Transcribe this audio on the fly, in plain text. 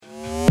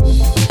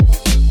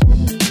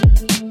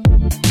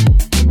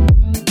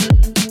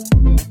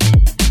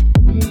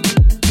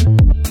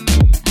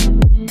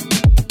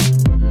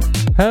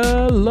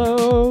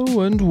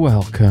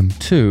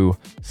to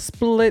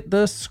Split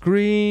the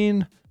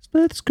Screen.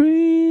 Split the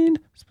screen.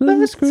 Split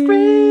the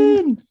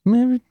screen.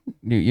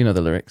 You know the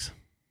lyrics.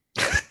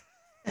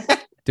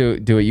 Do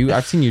it.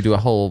 I've seen you do a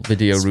whole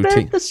video routine.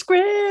 Split the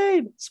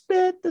screen.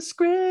 Split the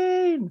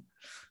screen.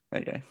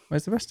 Okay.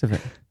 Where's the rest of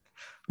it?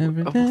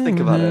 I'll think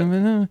about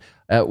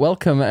it.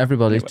 Welcome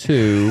everybody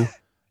to.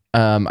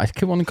 I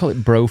keep wanting to call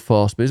it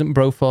Broforce, but isn't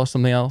Broforce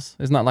something else?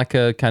 Isn't that like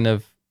a kind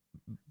of?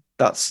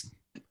 That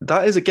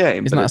is a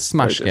game. Isn't that a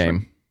Smash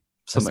game?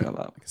 Something like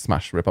that. Like a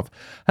Smash ripoff.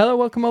 Hello,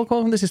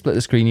 welcome. This is Split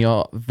the Screen,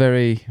 your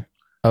very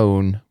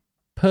own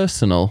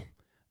personal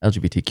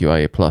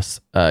LGBTQIA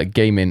plus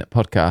gaming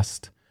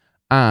podcast.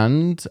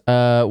 And,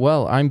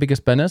 I'm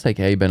Biggest Benners,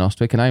 aka Ben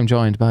Ostwick, and I am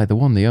joined by the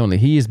one, the only.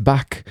 He is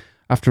back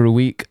after a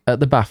week at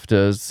the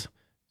BAFTAs,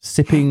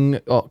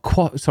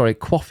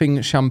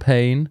 quaffing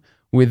champagne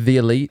with the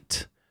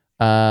elite,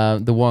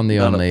 the one, the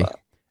only,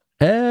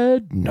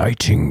 Ed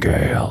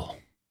Nightingale.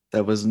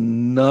 There was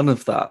none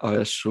of that, I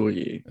assure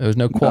you. There was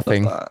no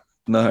quaffing.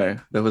 No,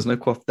 there was no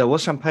quaff. There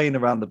was champagne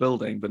around the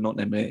building, but not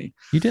near me.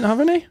 You didn't have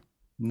any?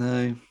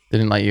 No. They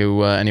didn't let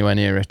you anywhere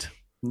near it?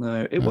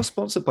 No, it was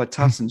sponsored by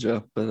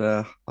Tassinger,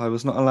 but I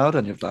was not allowed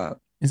any of that.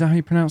 Is that how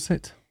you pronounce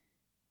it?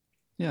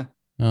 Yeah.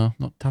 No,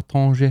 not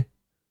Tattanger.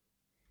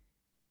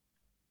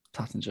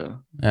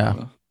 Tassinger.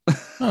 Yeah.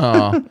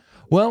 Oh.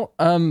 Well,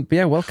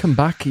 welcome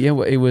back.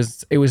 Yeah, it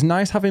was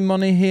nice having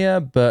Money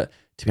here, but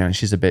to be honest,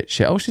 she's a bit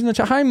shit. Oh, she's in the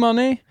chat. Hi,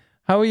 Money.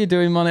 How are you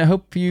doing, Money? I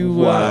hope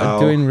you are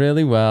doing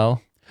really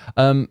well.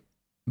 By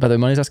the way,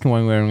 Money's asking why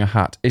I'm wearing a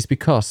hat. It's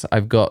because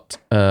I've got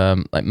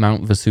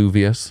Mount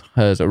Vesuvius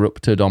has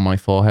erupted on my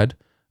forehead.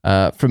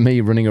 From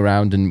me running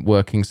around and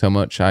working so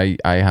much, I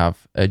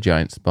have a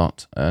giant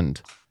spot, and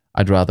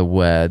I'd rather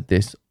wear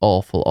this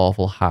awful,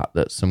 awful hat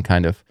that's some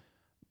kind of,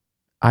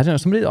 I don't know,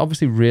 somebody that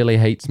obviously really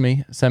hates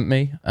me sent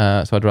me.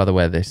 So I'd rather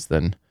wear this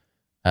than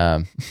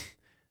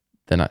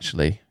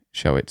actually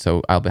show it.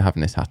 So I'll be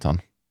having this hat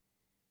on.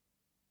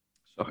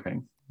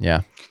 Shocking.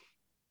 Yeah.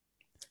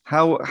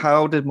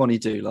 How did Moni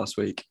do last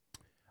week?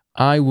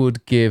 I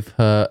would give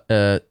her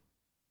a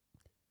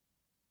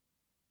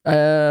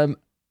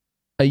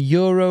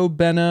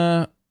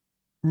Eurobenner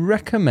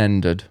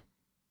recommended.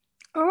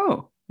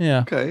 Oh. Yeah.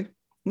 Okay.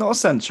 Not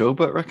essential,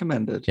 but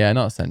recommended. Yeah,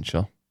 not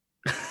essential.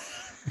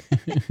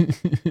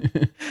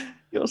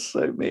 You're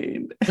so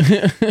mean.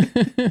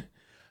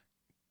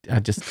 I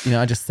just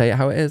say it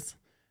how it is.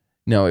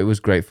 No, it was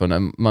great fun.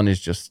 And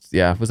Moni's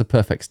was a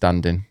perfect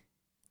stand-in.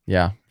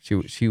 Yeah,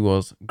 she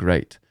was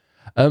great.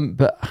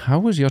 But how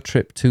was your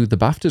trip to the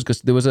BAFTAs?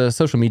 Because there was a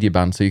social media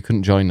ban, so you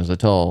couldn't join us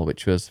at all,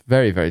 which was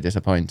very, very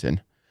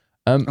disappointing.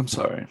 I'm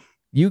sorry.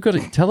 You got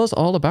to tell us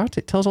all about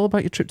it. Tell us all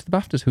about your trip to the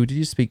BAFTAs. Who did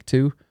you speak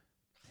to?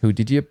 Who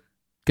did you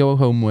go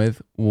home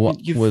with?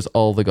 What was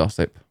all the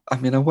gossip? I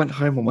mean, I went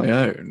home on my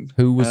own.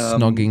 Who was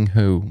snogging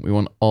who? We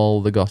want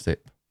all the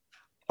gossip.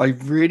 I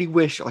really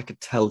wish I could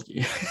tell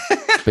you.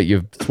 But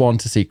you've sworn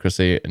to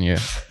secrecy and you...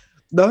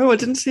 No, I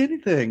didn't see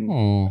anything.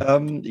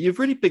 Oh. You've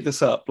really bigged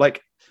this up.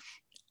 Like,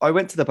 I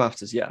went to the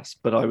BAFTAs, yes,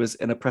 but I was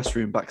in a press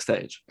room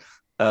backstage.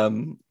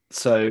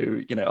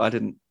 So, I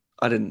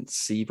didn't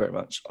see very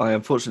much. I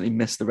unfortunately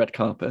missed the red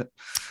carpet.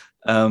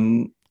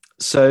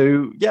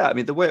 So, yeah, I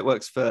mean, the way it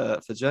works for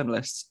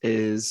journalists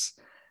is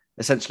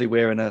essentially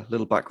we're in a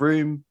little back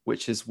room,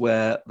 which is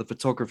where the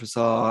photographers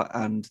are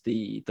and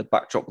the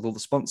backdrop with all the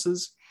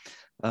sponsors.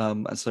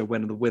 And so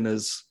when the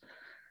winners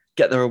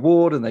get their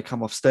award and they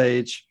come off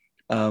stage,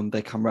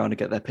 they come around and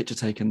get their picture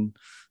taken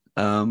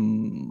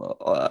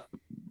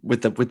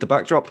with the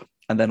backdrop,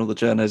 and then all the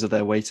journos are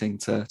there waiting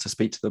to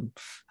speak to them.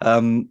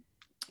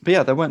 But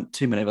yeah, there weren't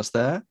too many of us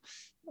there,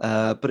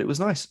 but it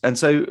was nice. And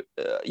so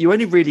you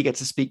only really get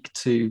to speak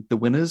to the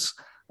winners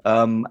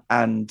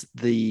and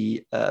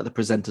the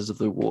presenters of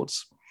the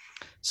awards.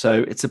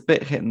 So it's a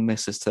bit hit and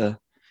miss as to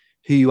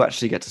who you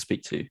actually get to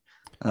speak to,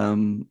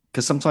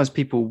 because sometimes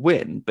people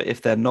win, but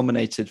if they're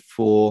nominated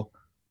for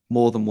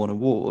more than one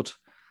award,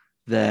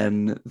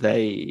 then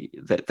they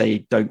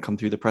don't come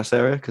through the press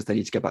area because they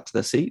need to get back to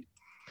their seat.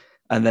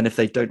 And then if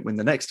they don't win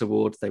the next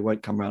award, they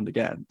won't come around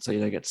again. So you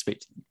don't get to speak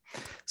to them.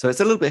 So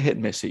it's a little bit hit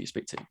and miss who you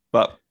speak to.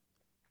 But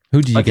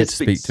who did you get to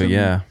speak to?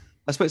 Yeah.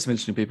 I spoke to some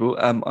interesting people.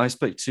 I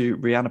spoke to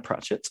Rhianna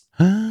Pratchett,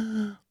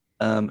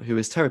 who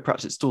is Terry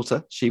Pratchett's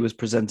daughter. She was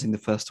presenting the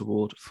first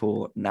award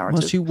for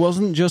narrative. Well, she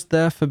wasn't just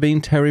there for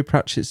being Terry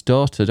Pratchett's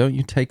daughter. Don't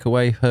you take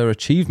away her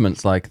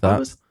achievements like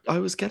that. I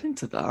was getting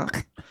to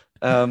that.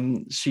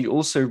 She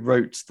also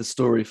wrote the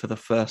story for the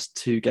first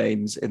two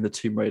games in the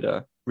Tomb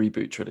Raider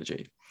reboot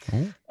trilogy.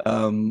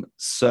 Oh.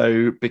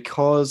 So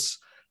because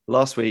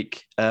last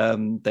week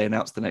they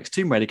announced the next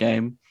Tomb Raider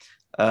game,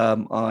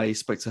 I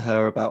spoke to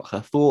her about her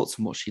thoughts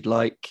and what she'd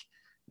like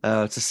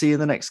to see in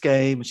the next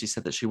game. And she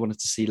said that she wanted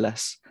to see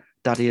less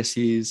daddy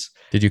issues.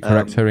 Did you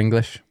correct her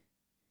English?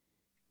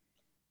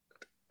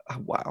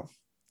 Wow.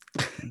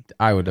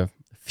 I would have.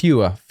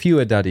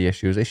 Fewer daddy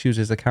issues. Issues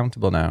is a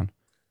countable noun.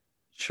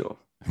 Sure.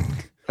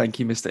 Thank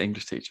you, Mr.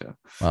 English teacher.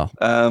 Well,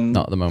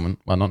 not at the moment.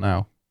 Well, not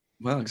now.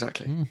 Well,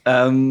 exactly.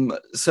 Mm.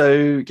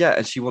 So yeah,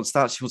 and she wants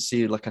that. She wants to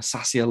see like a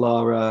sassier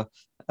Lara,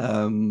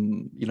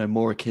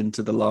 more akin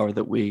to the Lara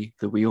that we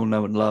all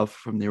know and love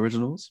from the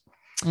originals.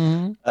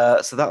 Mm.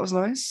 So that was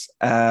nice.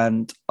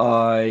 And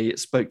I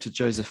spoke to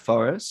Joseph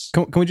Forrest.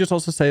 Can we just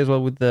also say as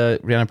well with the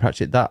Rhiannon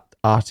Pratchett, that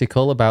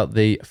article about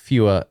the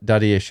fewer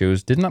daddy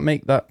issues, didn't that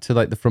make that to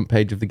like the front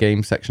page of the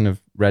game section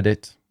of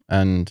Reddit?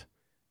 And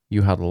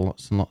you had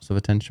lots and lots of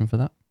attention for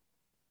that?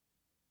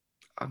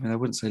 I mean, I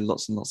wouldn't say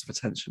lots and lots of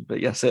attention, but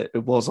yes, it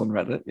was on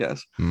Reddit.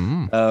 Yes,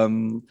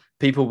 Mm.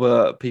 people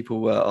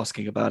were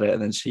asking about it,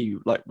 and then she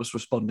like was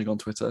responding on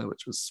Twitter,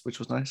 which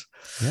was nice.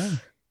 Yeah,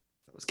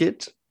 That was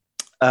good.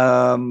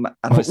 And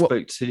I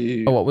spoke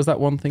to. Oh, what was that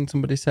one thing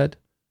somebody said?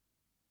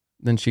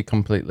 Then she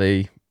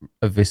completely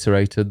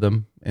eviscerated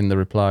them in the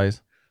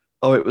replies.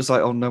 Oh, it was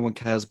like, oh, no one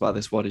cares about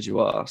this. Why did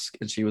you ask?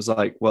 And she was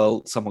like,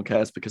 well, someone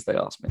cares because they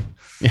asked me,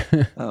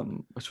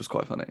 which was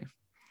quite funny.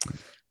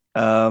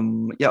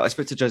 I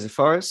spoke to Joseph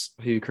Forrest,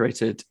 who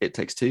created It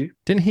Takes Two.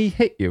 Didn't he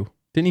hit you?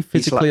 Didn't he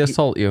physically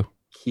assault you?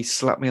 He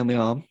slapped me on the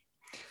arm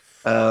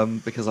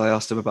because I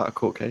asked him about a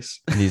court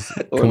case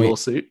or a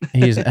lawsuit.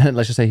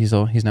 Let's just say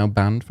he's now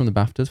banned from the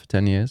BAFTAs for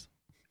 10 years.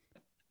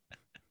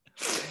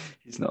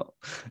 He's not.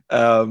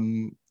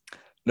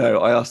 No,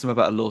 I asked him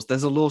about a lawsuit.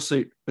 There's a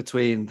lawsuit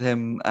between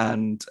him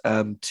and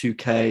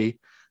 2K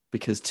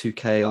because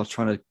 2K are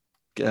trying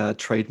to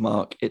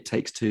trademark It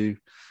Takes Two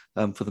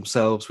for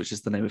themselves, which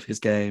is the name of his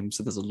game.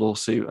 So there's a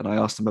lawsuit, and I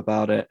asked him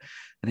about it,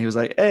 and he was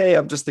like, "Hey,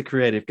 I'm just the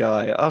creative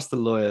guy. Ask the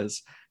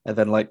lawyers," and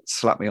then like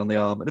slapped me on the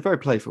arm in a very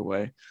playful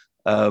way,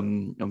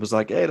 and was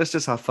like, "Hey, let's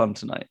just have fun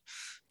tonight."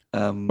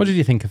 What did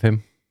you think of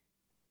him?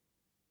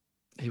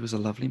 He was a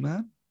lovely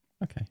man.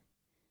 Okay.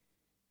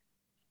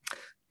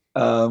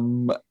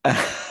 So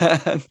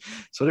I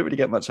didn't really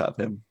get much out of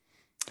him.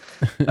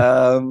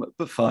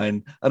 But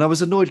fine. And I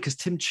was annoyed because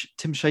Tim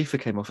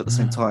Schafer came off at the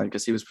same time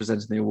because he was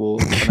presenting the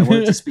award, and I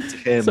wanted to speak to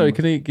him. Sorry,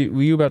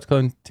 were you about to call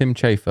him Tim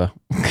Schafer?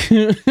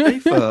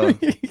 Schafer.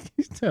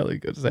 He's totally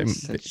good.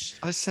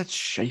 I said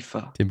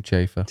Schafer. Tim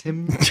Schafer.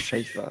 Tim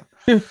Schafer.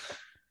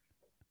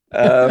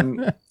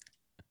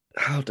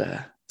 How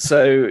dare.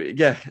 So I didn't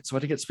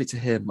get to speak to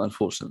him,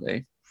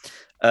 unfortunately.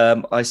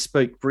 I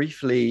spoke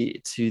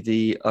briefly to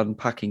the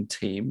unpacking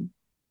team.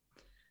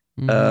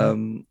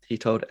 He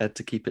told Ed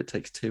to keep It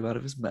Takes Two out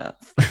of his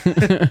mouth.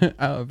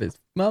 Out of his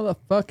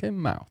motherfucking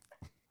mouth.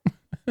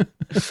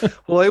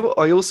 Well,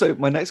 I also,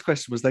 my next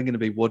question was then going to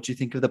be, what do you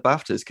think of the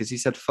BAFTAs? Because he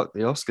said fuck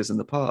the Oscars in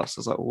the past. I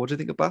was like, well, what do you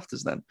think of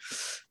BAFTAs then?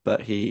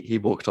 But he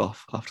walked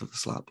off after the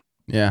slap.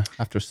 Yeah,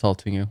 after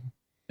assaulting you.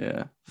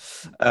 Yeah.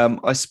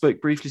 I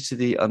spoke briefly to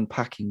the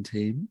unpacking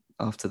team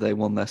after they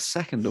won their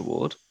second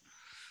award.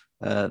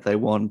 They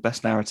won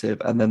Best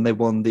Narrative, and then they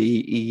won the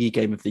EE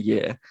Game of the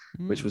Year,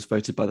 which was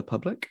voted by the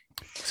public.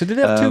 So did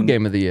they have two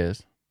Game of the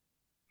Years?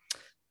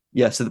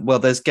 Yeah,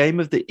 there's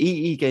the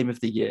EE Game of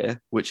the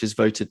Year, which is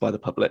voted by the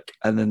public,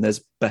 and then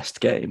there's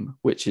Best Game,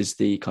 which is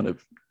the kind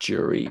of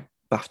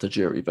BAFTA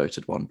jury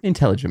voted one.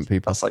 Intelligent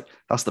people.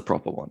 That's the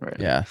proper one,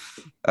 really. Yeah.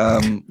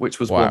 Which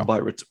was won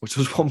by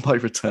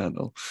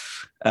Returnal.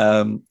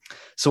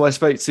 So I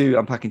spoke to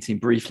Unpacking Team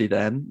briefly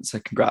then, so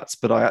congrats.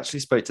 But I actually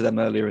spoke to them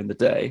earlier in the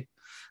day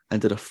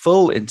and did a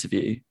full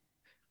interview,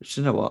 which,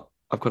 you know what?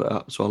 I've got it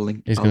up, so I'll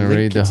link. He's going to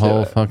read the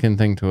whole fucking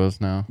thing to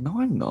us now. No,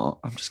 I'm not.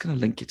 I'm just going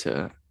to link you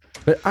to it.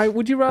 But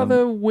would you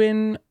rather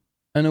win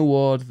an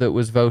award that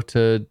was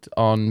voted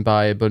on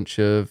by a bunch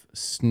of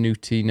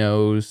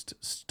snooty-nosed,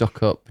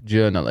 stuck-up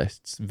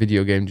journalists,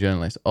 video game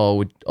journalists,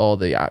 or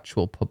the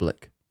actual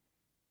public?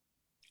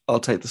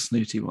 I'll take the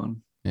snooty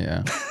one.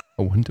 Yeah.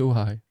 I wonder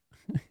why.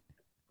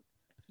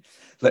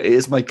 Like, it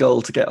is my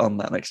goal to get on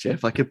that next year.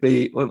 If I could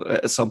be,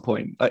 at some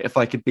point, if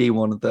I could be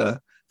one of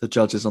the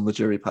judges on the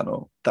jury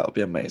panel, that would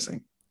be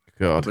amazing.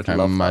 God, I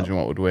can't imagine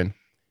what would win.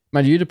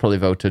 Imagine you'd have probably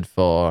voted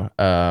for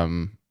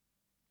Returnal,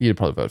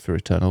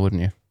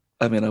 wouldn't you?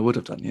 I mean, I would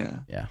have done, yeah.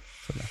 Yeah.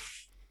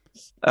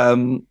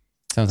 Sounds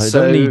like they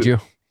don't need you.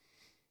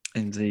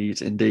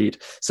 Indeed.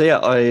 So yeah,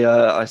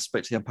 I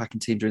spoke to the Unpacking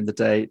team during the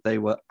day. They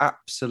were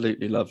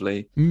absolutely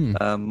lovely. I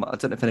don't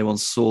know if anyone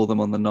saw them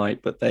on the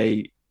night, but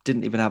they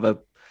didn't even have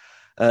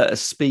a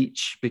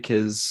speech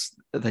because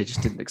they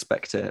just didn't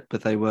expect it.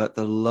 But they were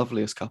the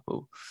loveliest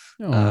couple.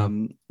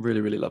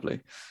 Really, really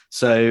lovely.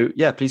 So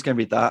yeah, please go and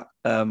read that.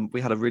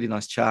 We had a really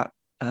nice chat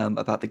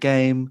about the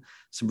game,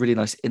 some really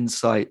nice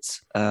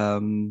insights.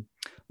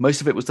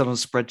 Most of it was done on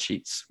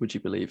spreadsheets, would you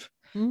believe?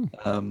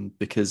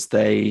 Because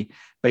they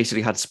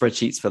basically had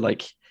spreadsheets for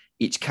like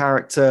each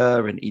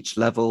character and each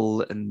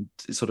level, and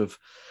sort of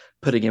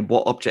putting in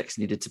what objects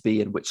needed to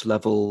be in which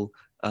level,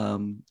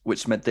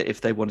 which meant that if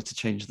they wanted to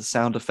change the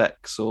sound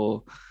effects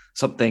or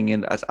something,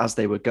 and as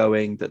they were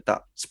going,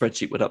 that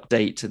spreadsheet would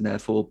update and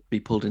therefore be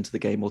pulled into the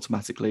game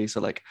automatically.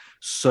 So like,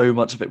 so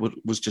much of it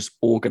was just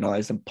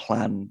organized and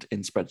planned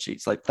in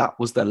spreadsheets. Like, that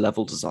was their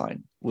level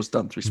design, was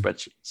done through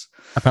spreadsheets.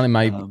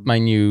 Apparently my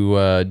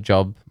new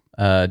job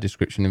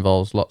description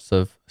involves lots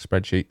of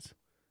spreadsheets.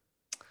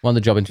 One of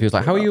the job interviews was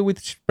like, how are you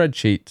with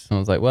spreadsheets? And I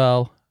was like,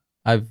 well,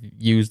 I've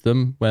used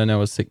them when I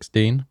was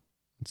 16.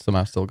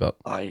 Somehow still got.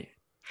 I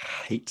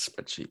hate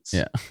spreadsheets.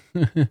 Yeah.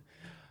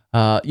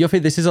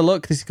 Yuffie, this is a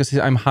look. This is because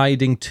I'm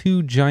hiding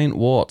 2 giant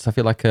warts. I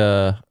feel like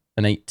an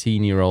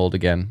 18-year-old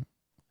again.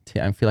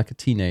 I feel like a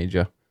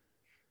teenager.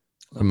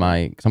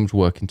 Because I'm just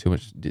working too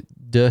much.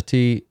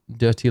 Dirty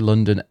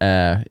London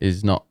air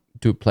is not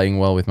playing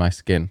well with my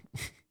skin.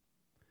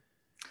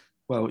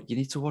 Well, you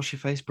need to wash your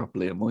face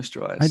properly and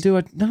moisturize. I do.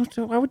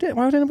 Why would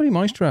anybody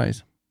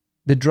moisturize?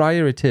 The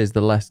drier it is,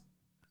 the less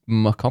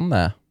muck on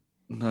there.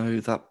 No,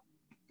 that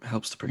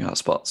helps to bring out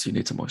spots. You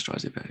need to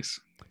moisturize your face.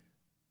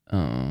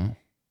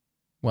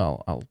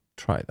 Well, I'll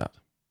try that.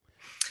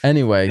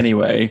 Anyway.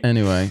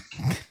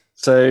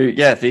 So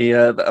yeah,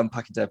 the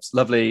unpacking devs,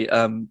 lovely.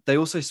 They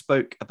also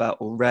spoke about,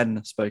 or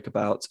Ren spoke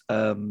about,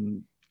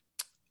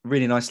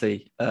 really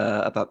nicely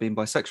about being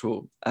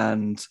bisexual,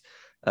 and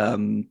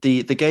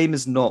the game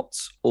is not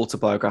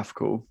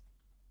autobiographical,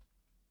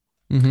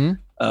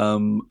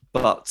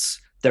 but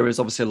there is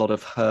obviously a lot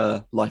of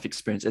her life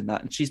experience in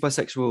that, and she's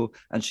bisexual,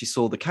 and she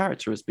saw the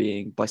character as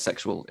being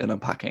bisexual in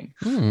Unpacking.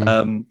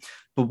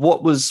 But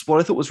what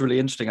I thought was really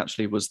interesting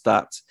actually was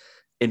that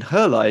in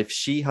her life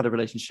she had a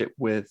relationship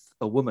with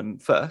a woman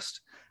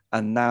first,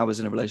 and now is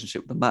in a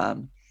relationship with a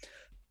man.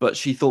 But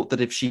she thought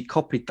that if she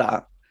copied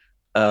that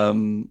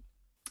in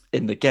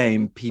the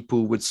game,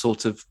 people would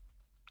sort of,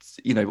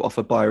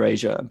 offer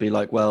bi-erasure and be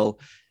like, well,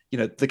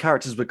 the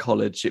characters were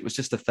college, it was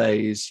just a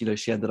phase,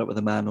 she ended up with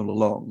a man all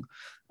along.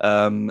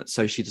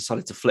 So she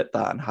decided to flip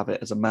that and have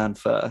it as a man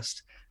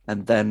first,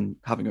 and then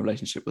having a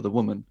relationship with a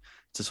woman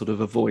to sort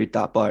of avoid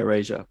that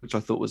bi-erasure, which I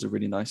thought was a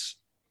really nice,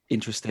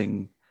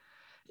 interesting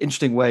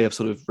way of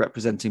sort of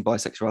representing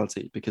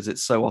bisexuality, because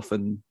it's so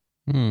often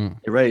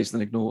erased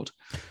and ignored.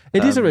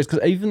 It is erased,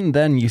 because even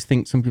then you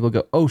think some people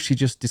go, oh, she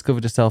just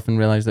discovered herself and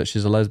realized that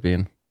she's a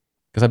lesbian.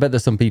 Because I bet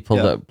there's some people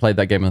that played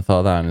that game and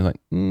thought that, and it's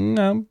like,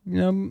 no,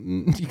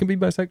 you can be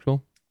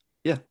bisexual.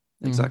 Yeah,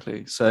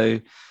 exactly. So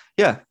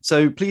yeah,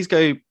 so please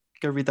go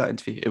read that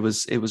interview. It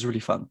was really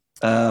fun.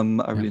 I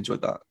really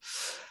enjoyed that.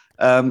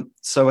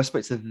 So I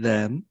spoke to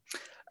them,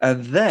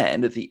 and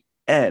then at the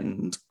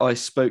end I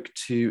spoke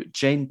to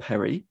Jane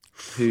Perry,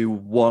 who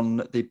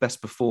won the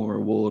Best Performer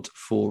Award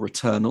for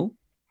Returnal.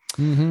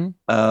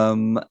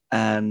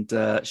 And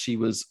she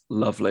was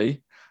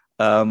lovely.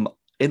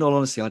 In all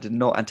honesty, I did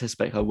not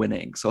anticipate her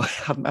winning, so I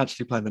hadn't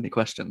actually planned any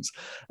questions.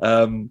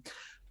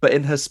 But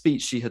in her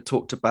speech, she had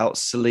talked about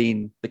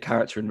Celine, the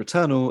character in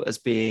Returnal, as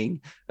being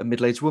a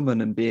middle-aged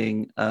woman and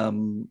being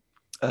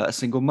a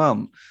single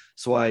mum.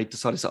 So I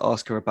decided to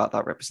ask her about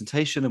that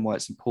representation and why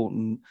it's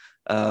important.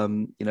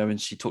 And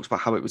she talked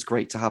about how it was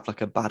great to have like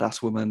a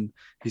badass woman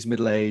who's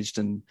middle-aged,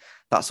 and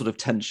that sort of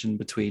tension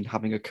between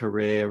having a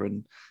career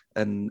and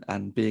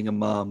being a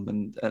mum,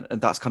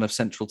 and that's kind of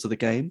central to the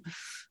game.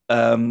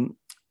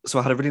 So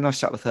I had a really nice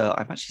chat with her.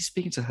 I'm actually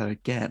speaking to her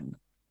again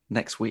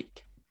next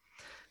week.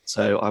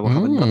 So I will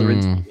have another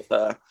interview with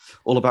her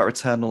all about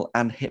Returnal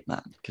and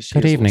Hitman.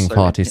 Good evening,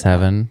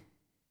 47.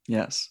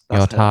 Yes.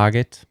 Your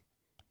target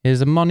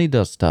is a money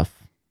does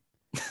stuff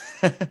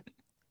who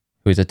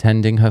is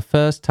attending her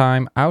first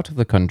time out of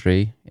the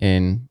country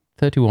in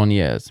 31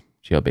 years.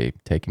 She'll be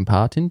taking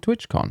part in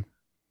TwitchCon.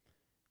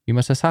 You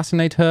must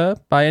assassinate her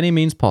by any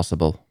means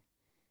possible.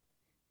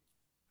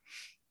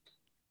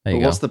 There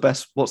you go. What's the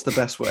best way? What's the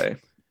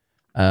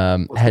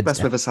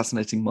best way of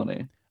assassinating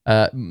money?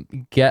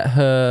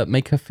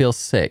 Make her feel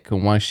sick,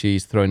 and while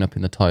she's thrown up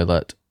in the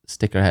toilet,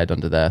 stick her head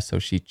under there so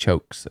she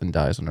chokes and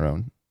dies on her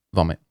own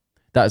vomit.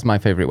 That is my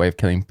favorite way of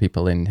killing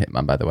people in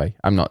Hitman, by the way.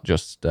 I'm not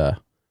just, I'm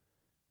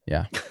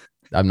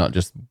not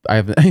just,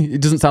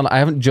 it doesn't sound like, I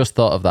haven't just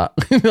thought of that.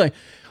 Like,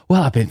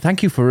 well,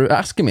 thank you for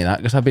asking me that,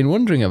 because I've been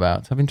wondering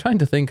I've been trying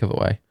to think of a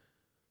way.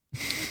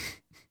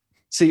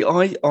 See,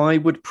 I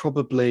would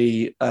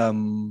probably,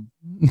 we're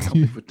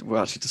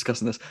actually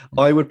discussing this.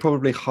 I would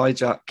probably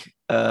hijack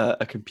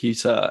a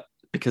computer,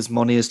 because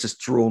Moni is just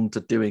drawn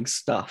to doing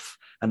stuff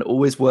and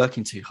always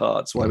working too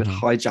hard. So I would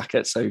hijack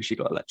it so she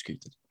got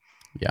electrocuted.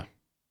 Yeah.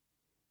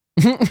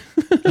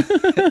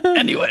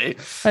 Anyway,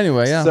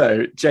 yeah.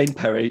 So Jane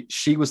Perry,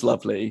 she was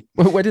lovely.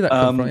 Where did that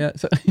come from? Yeah.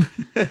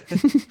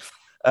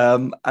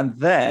 And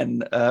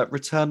then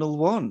Returnal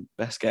won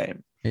Best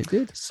Game. It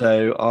did.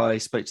 So I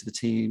spoke to the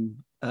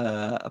team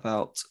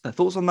about their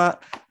thoughts on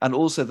that, and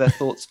also their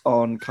thoughts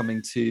on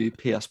coming to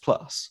PS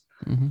Plus.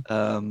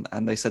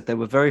 And they said they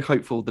were very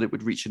hopeful that it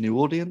would reach a new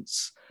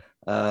audience,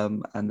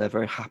 and they're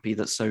very happy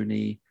that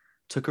Sony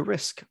took a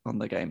risk on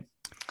the game,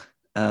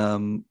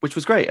 which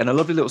was great, and a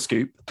lovely little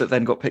scoop that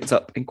then got picked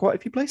up in quite a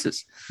few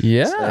places.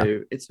 Yeah,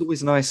 so it's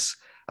always nice.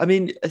 I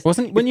mean,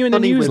 when you in a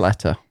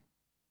newsletter?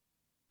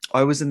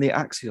 I was in the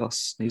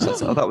Axios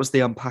newsletter. Oh, that was the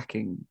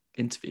Unpacking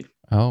interview.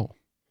 Oh,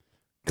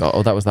 God!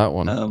 Oh, that was that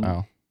one.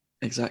 Oh,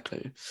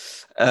 exactly.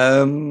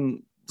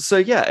 So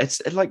yeah,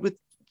 it's like with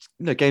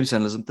game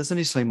journalism. There's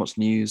only so much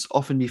news.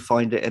 Often you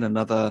find it in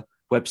another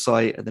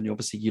website, and then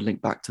you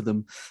link back to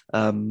them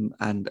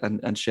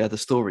and share the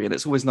story. And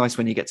it's always nice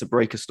when you get to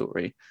break a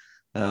story.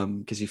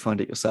 because you find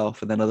it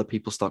yourself, and then other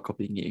people start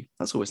copying you.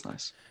 That's always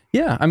nice.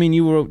 Yeah, I mean,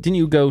 didn't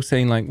you go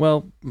saying like,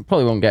 well,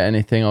 probably won't get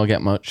anything or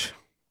get much,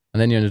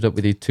 and then you ended up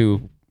with these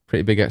 2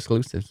 pretty big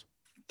exclusives.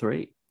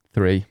 3.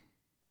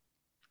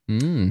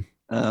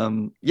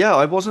 Yeah,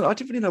 I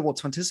didn't really know what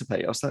to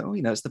anticipate. I was like,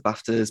 it's the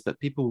BAFTAs, but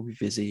people will be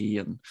busy,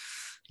 and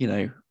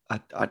I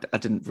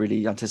didn't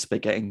really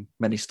anticipate getting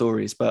many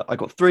stories, but I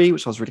got 3,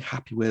 which I was really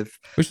happy with.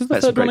 Which was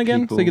the third one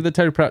again? People. So you get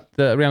the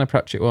Rhianna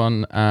Pratchett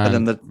one, and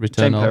then the Returnal.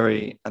 Jane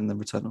Perry, and then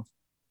Returnal.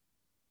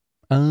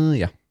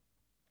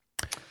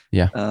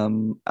 Yeah.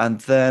 And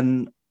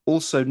then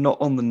also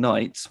not on the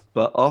night,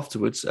 but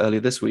afterwards,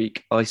 earlier this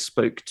week, I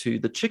spoke to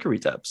the Chicory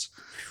devs,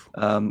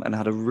 and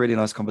had a really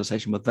nice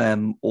conversation with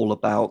them all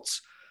about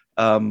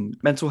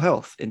mental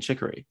health in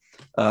Chicory,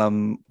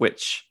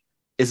 which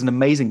is an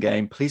amazing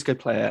game. Please go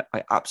play it.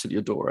 I absolutely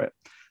adore it.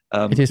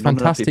 It is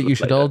fantastic. You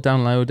should all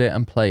download it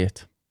and play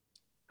it.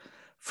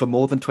 For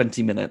more than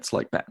 20 minutes,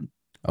 like Ben.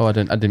 Oh, I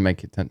didn't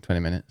make it 20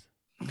 minutes.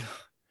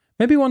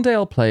 Maybe one day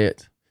I'll play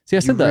it. See, I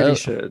said that. Really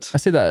should. I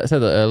said that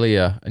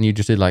earlier, and you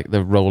just did like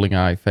the rolling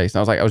eye face. And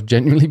I was like, I was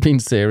genuinely being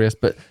serious,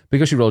 but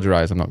because you rolled your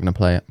eyes, I'm not going to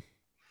play it.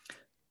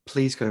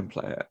 Please go and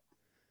play it.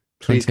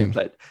 Please go and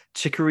play it.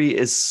 Chicory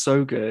is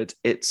so good.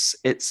 It's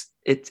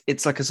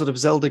like a sort of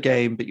Zelda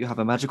game, but you have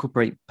a magical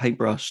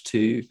paintbrush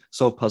to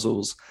solve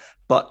puzzles.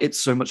 But it's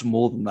so much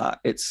more than that.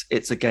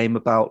 It's a game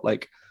about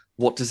like,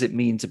 what does it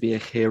mean to be a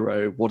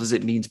hero? What does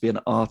it mean to be an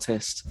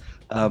artist?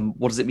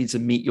 What does it mean to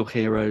meet your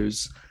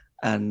heroes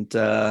and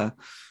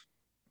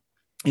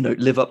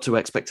live up to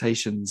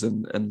expectations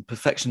and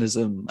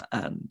perfectionism?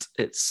 And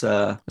it's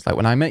like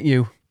when I met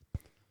you.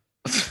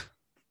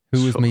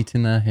 Who was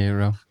meeting their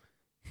hero?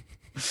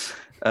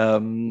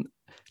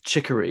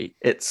 Chicory.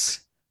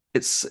 It's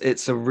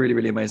a really,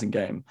 really amazing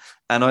game.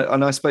 And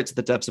I spoke to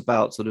the devs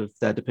about sort of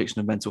their depiction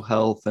of mental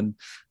health, and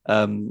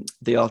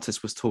the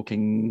artist was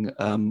talking,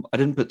 I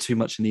didn't put too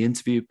much in the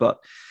interview, but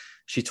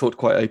she talked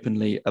quite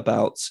openly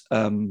about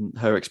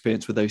her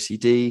experience with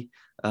OCD,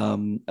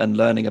 and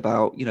learning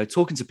about,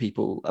 talking to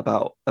people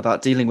about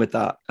dealing with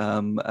that,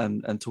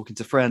 and talking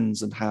to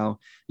friends, and how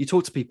you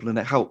talk to people and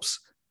it helps.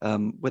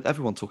 With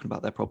everyone talking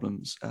about their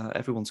problems,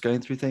 everyone's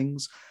going through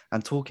things,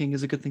 and talking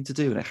is a good thing to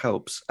do, and it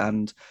helps.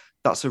 And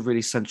that's a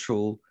really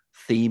central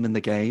theme in the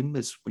game,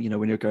 is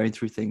when you're going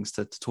through things,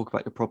 to talk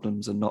about your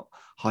problems and not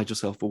hide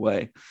yourself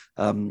away,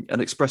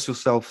 and express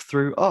yourself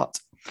through art,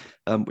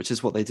 which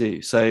is what they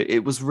do. So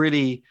it was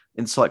really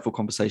insightful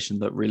conversation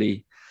that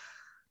really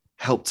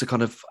helped to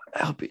kind of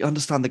help you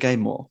understand the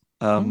game more.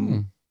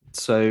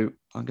 So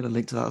I'm going to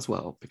link to that as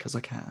well, because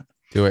I can.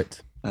 Do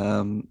it.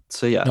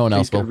 So yeah, no one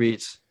else will.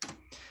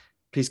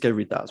 Please go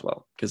read that as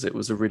well, because it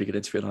was a really good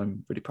interview, and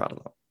I'm really proud of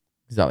that.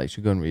 Exactly, you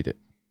should go and read it.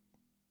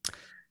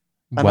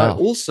 And I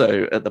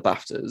also, at the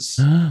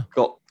BAFTAs,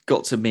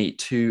 got to meet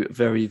 2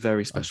 very,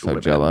 very special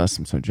women. I'm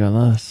so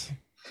jealous.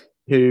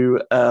 Who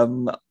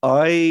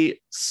I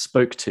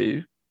spoke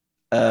to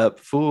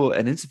for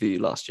an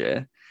interview last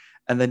year.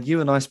 And then you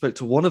and I spoke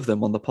to one of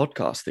them on the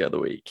podcast the other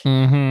week,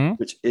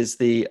 which is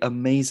the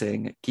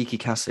amazing Geeky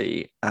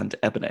Cassie and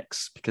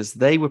Ebonix, because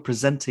they were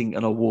presenting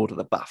an award at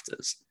the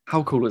BAFTAs.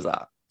 How cool is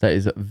that? That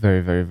is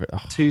very, very, very...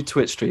 Oh. 2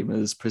 Twitch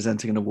streamers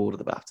presenting an award at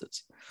the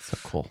BAFTAs. So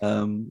cool.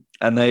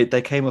 And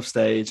they came off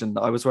stage, and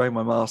I was wearing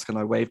my mask, and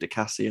I waved at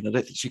Cassie, and I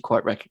don't think she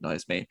quite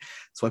recognized me.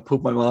 So I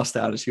pulled my mask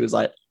down, and she was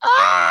like,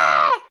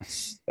 "Ah!"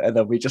 And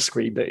then we just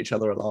screamed at each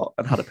other a lot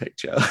and had a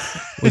picture.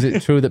 Was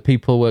it true that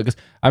people were...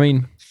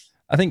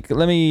 I think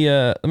let me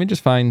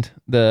just find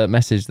the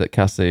message that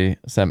Cassie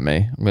sent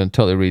me. I'm going to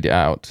totally read it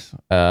out.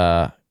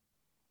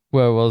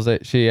 Where was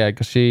it?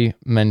 She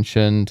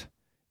mentioned...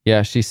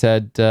 Yeah, she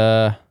said,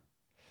 "Oh,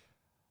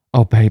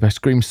 babe, I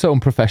screamed so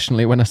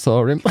unprofessionally when I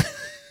saw him."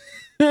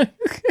 I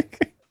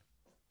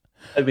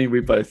mean, we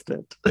both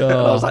did. Oh. And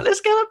I was like, "Let's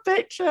get a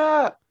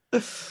picture."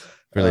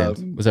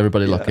 Brilliant. Was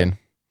everybody looking?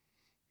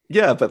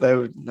 Yeah, but they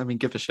were,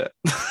 give a shit.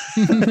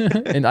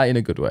 in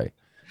a good way.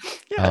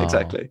 Yeah,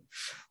 exactly.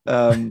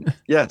 So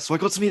I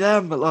got to meet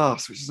them at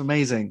last, which is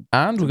amazing.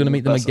 And we're going to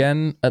meet them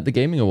again at the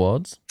Gaming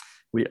Awards.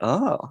 We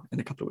are, in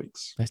a couple of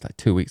weeks. It's like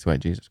 2 weeks away.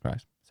 Jesus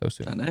Christ. So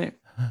soon. I know.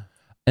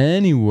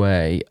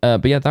 Anyway,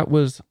 but yeah, that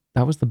was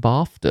the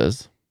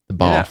BAFTAs. The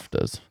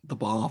BAFTAs. Yeah, the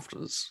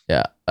BAFTAs.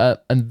 Yeah.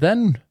 And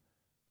then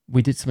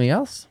we did something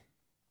else.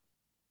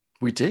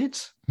 We did?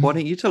 Why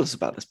don't you tell us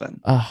about this,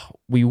 Ben?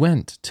 We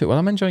went to... Well,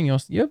 I'm enjoying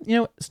yours.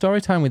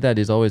 Story time with Ed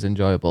is always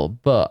enjoyable,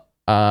 but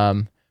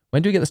when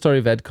do we get the story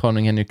of Ed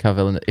cornering Henry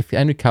Cavill? And if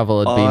Henry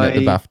Cavill had been at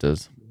the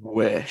BAFTAs...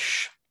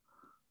 wish.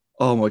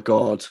 Oh my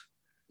God.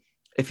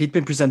 If he'd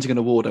been presenting an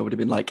award, I would have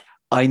been like,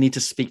 I need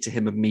to speak to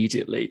him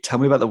immediately. Tell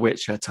me about The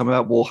Witcher. Tell me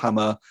about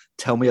Warhammer.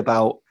 Tell me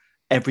about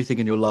everything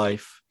in your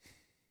life.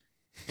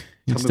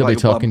 You'd still be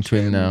talking to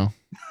him now.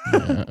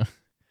 Yeah.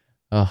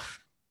 Oh,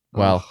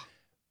 well.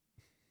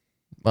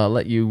 Well, I'll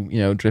let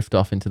you, drift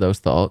off into those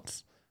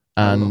thoughts.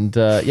 And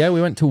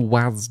we went to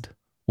WASD.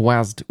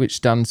 WASD, which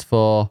stands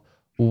for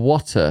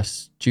What a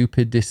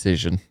Stupid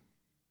Decision.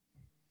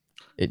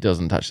 It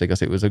doesn't actually,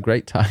 because it was a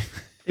great time.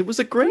 It was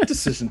a great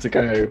decision to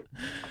go.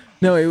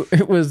 No,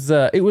 it was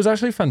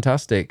actually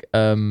fantastic.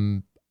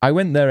 I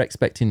went there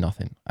expecting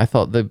nothing. I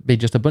thought there'd be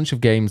just a bunch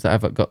of games that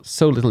I've got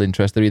so little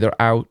interest. They're either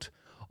out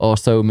or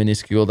so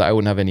minuscule that I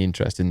wouldn't have any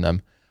interest in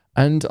them.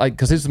 And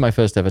because this was my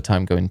first ever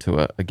time going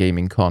to a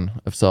gaming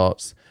con of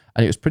sorts,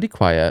 and it was pretty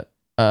quiet.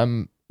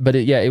 But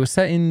it was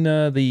set in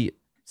the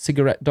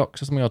cigarette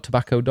docks or something, or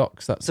tobacco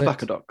docks. That's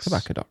Tobacco it. docks.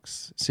 Tobacco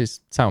docks. It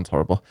sounds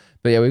horrible.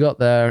 But yeah, we got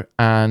there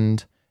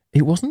and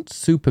it wasn't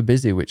super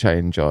busy, which I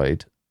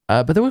enjoyed.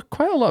 But there were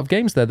quite a lot of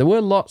games there. There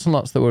were lots and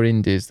lots that were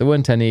indies. There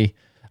weren't any.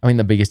 I mean,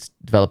 the biggest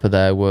developer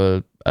there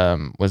was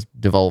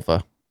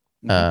Devolver.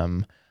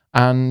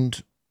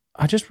 And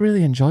I just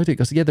really enjoyed it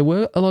because, there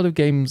were a lot of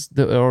games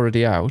that were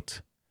already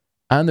out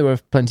and there were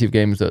plenty of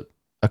games that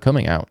are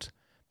coming out.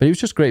 But it was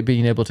just great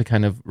being able to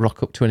kind of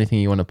rock up to anything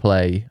you want to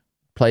play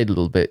it a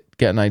little bit,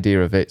 get an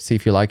idea of it, see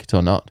if you like it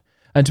or not.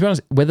 And to be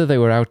honest, whether they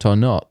were out or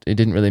not, it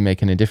didn't really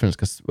make any difference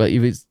because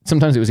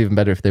sometimes it was even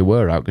better if they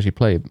were out because you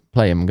play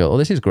them and go, oh,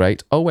 this is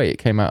great. Oh, wait, it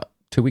came out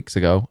 2 weeks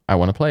ago. I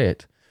want to play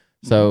it.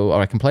 So,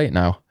 or I can play it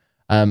now.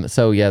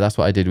 So that's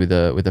what I did with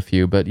a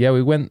few. But yeah,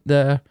 we went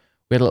there.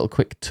 We had a little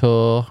quick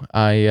tour.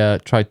 I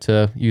tried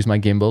to use my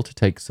gimbal to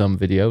take some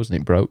videos and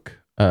it broke.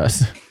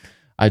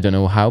 I don't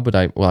know how, but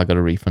I got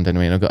a refund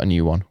anyway, and I got a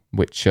new one,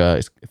 which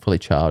is fully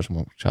charged,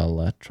 which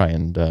I'll try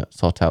and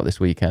sort out this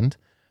weekend.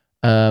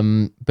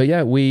 But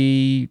yeah,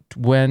 we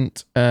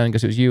went, and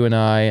because it was you and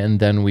I, and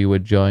then we were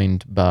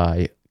joined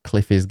by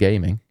Cliff is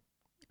Gaming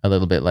a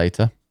little bit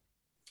later.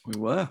 We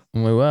were.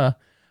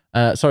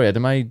 Sorry, Ed,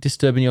 am I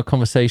disturbing your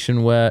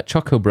conversation where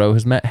Choco Bro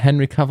has met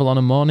Henry Cavill on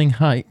a morning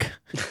hike?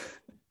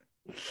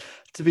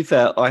 To be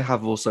fair, I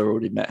have also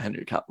already met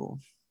Henry Cavill.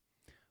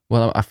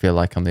 Well, I feel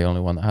like I'm the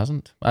only one that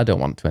hasn't. I don't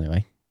want to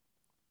anyway.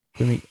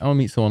 I want to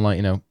meet someone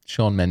like,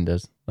 Shawn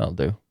Mendes. That'll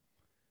do.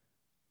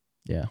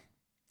 Yeah.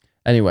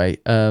 Anyway,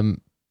 but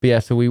yeah,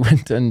 so we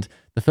went, and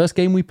the first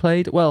game we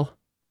played, well,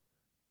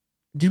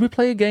 did we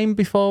play a game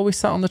before we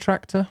sat on the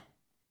tractor?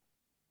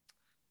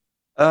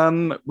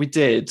 We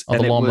did. Or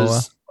the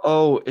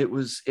lawnmower? It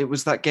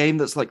was that game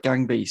that's like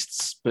Gang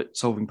Beasts, but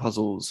solving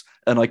puzzles,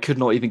 and I could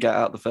not even get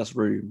out of the first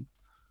room.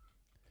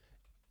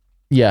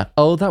 Yeah.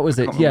 Oh, that was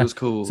it. Yeah. What it was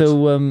called.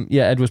 So,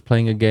 Ed was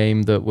playing a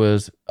game that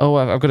was. Oh,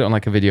 I've got it on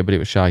like a video, but it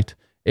was shite.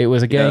 It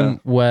was a game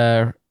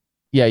where,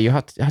 you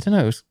had to, I don't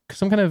know, it was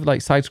some kind of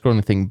like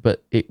side-scrolling thing,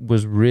 but it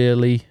was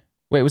really.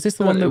 Wait, was this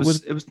the one that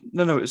was? It was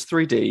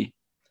 3D,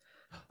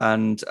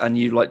 and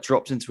you like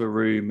dropped into a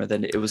room, and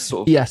then it was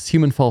sort of. Yes,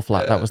 Human Fall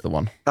Flat. That was the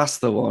one. That's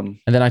the one.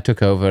 And then I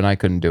took over, and I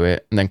couldn't do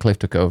it, and then Cliff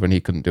took over, and he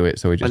couldn't do it,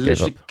 so he just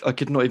gave up. I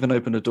could not even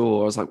open a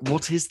door. I was like,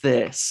 "What is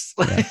this?"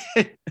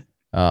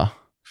 Yeah.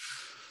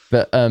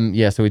 But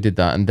so we did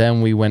that, and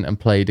then we went and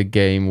played a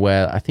game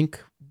where I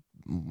think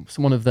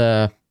one of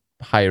the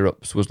higher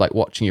ups was like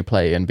watching you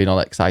play and being all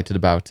excited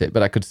about it,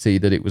 but I could see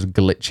that it was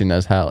glitching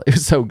as hell. It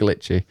was so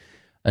glitchy,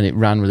 and it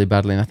ran really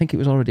badly. And I think it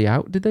was already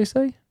out. Did they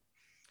say?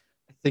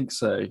 I think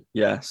so.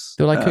 Yes.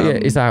 They're like, oh yeah,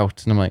 it's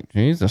out, and I'm like,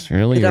 Jesus,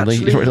 really?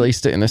 You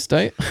released it in this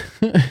state?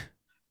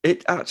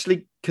 It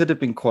actually could have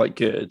been quite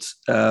good.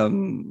 What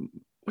do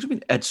you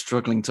mean, Ed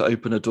struggling to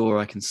open a door?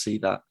 I can see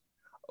that.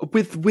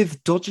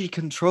 With dodgy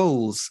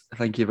controls.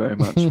 Thank you very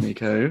much,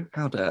 Miko.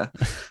 How dare.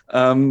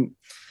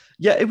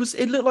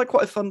 It looked like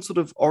quite a fun sort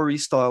of Ori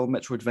style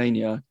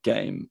Metroidvania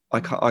game. I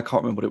can't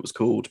remember what it was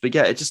called, but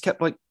yeah, it just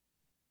kept like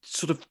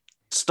sort of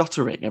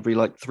stuttering every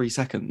like 3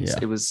 seconds. Yeah.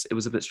 It was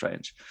a bit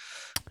strange.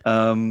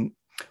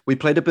 We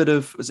played a bit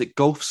of, was it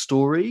Golf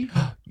Story?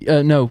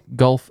 No,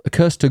 Golf.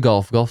 Curse to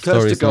Golf. Golf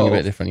Story is something a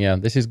bit different. Yeah,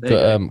 this is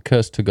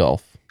Curse to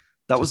Golf.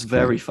 That was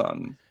very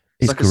fun.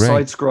 It's like great. A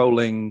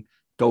side-scrolling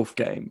golf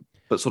game,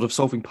 but sort of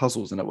solving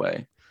puzzles in a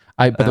way.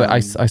 By the way, I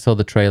saw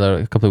the trailer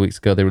a couple of weeks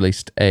ago. They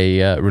released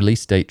a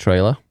release date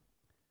trailer.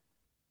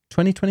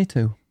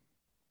 2022.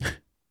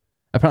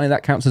 Apparently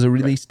that counts as a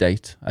release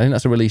date. I think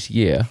that's a release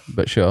year,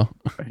 but sure.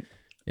 Right.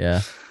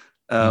 Yeah.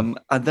 And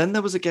then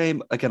there was a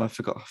game, again, I've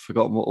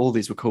forgotten what all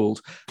these were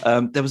called.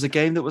 There was a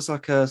game that was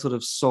like a sort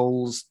of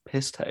Souls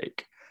piss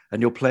take,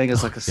 and you're playing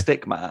as like a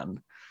stick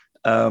man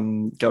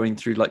going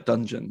through like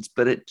dungeons,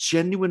 but it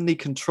genuinely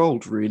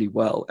controlled really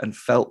well and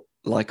felt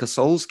like a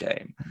Souls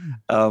game.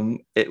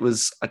 It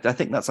was, I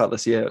think that's out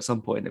this year at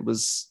some point. It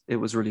was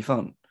really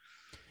fun.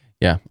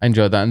 Yeah, I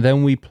enjoyed that. And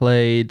then we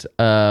played,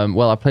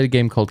 I played a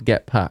game called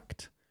Get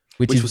Packed.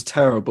 Which was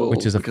terrible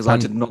because I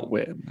did not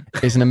win.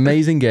 It's an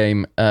amazing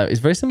game. It's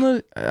very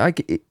similar,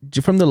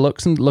 from the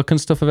look and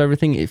stuff of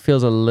everything, it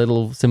feels a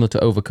little similar to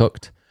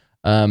Overcooked,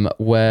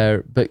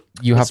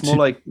 it's more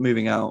like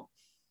Moving Out.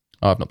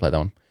 Oh, I've not played that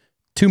one.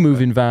 2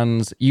 moving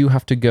vans. You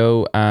have to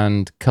go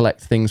and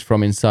collect things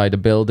from inside a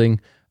building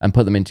and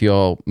put them into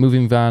your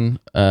moving van,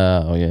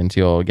 into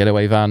your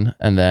getaway van,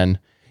 and then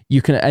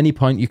you can at any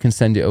point you can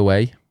send it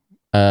away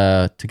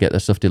to get the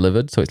stuff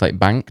delivered. So it's like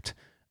banked.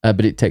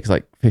 But it takes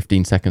like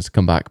 15 seconds to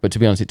come back. But to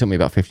be honest, it took me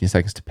about 15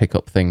 seconds to pick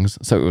up things.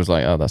 So it was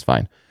like, oh, that's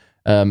fine.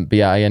 And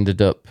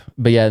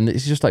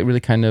it's just like really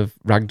kind of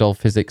ragdoll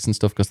physics and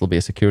stuff because there'll be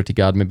a security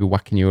guard maybe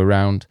whacking you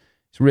around.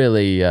 It's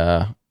really,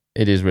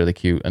 It is really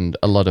cute and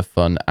a lot of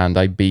fun. And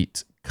I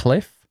beat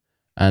Cliff,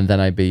 and then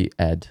I beat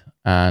Ed,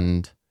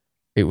 and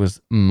it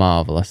was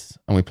marvelous.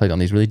 And we played on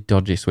these really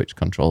dodgy Switch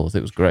controls.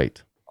 It was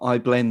great. I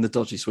blame the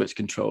dodgy Switch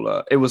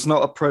controller. It was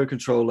not a pro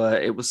controller.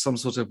 It was some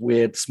sort of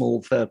weird,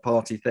 small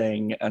third-party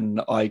thing,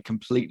 and I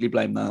completely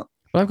blame that.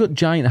 Well, I've got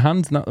giant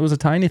hands, and that was a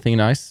tiny thing,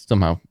 and I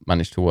somehow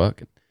managed to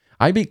work.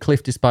 I beat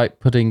Cliff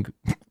despite putting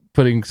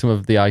some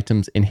of the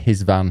items in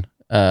his van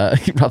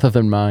rather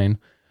than mine.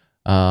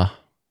 But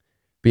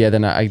yeah,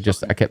 then I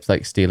kept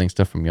like stealing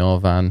stuff from your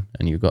van,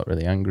 and you got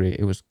really angry.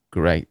 It was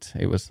great.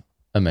 It was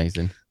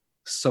amazing.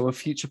 So a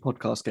future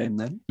podcast game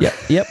then?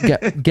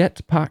 Yep.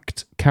 Get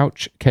Packed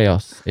Couch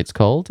Chaos, it's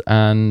called,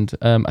 and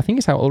I think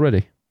it's out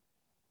already.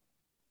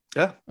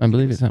 Yeah, I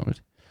believe it's out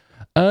already.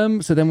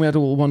 So then we had a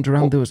little wander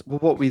around.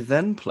 What we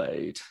then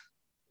played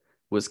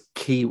was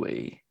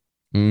Kiwi.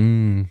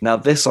 Now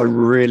this I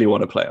really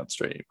want to play on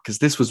stream because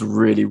this was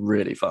really,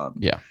 really fun.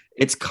 Yeah,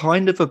 it's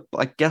kind of a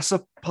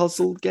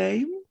puzzle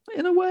game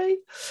in a way,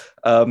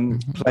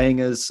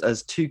 playing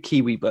as two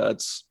Kiwi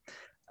birds,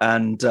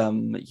 and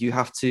you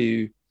have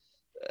to,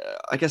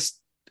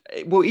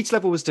 each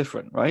level was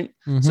different, right?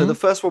 So the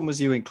first one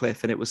was you and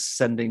Cliff, and it was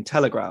sending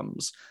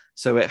telegrams.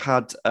 So it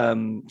had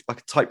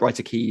like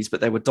typewriter keys, but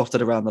they were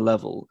dotted around the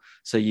level.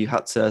 So you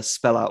had to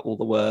spell out all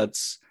the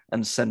words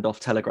and send off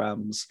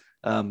telegrams,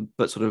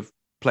 but sort of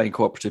playing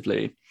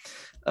cooperatively.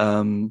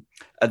 And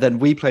then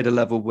we played a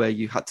level where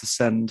you had to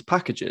send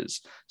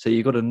packages. So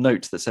you got a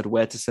note that said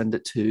where to send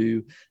it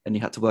to, and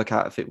you had to work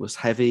out if it was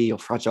heavy or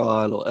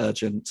fragile or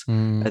urgent,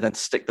 and then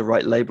stick the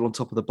right label on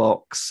top of the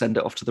box, send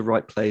it off to the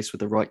right place with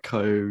the right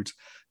code,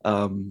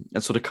 and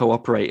sort of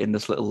cooperate in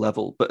this little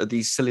level. But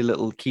these silly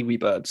little Kiwi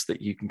birds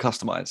that you can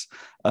customize.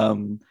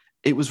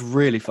 It was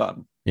really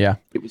fun. Yeah,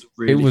 it was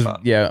really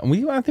fun. Yeah,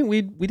 and I think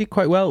we did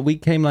quite well. We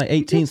came like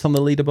 18th on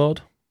the leaderboard.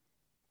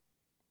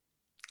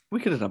 We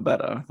could have done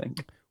better, I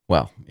think.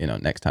 Well,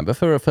 next time. But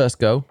for a first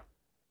go,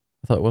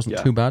 I thought it wasn't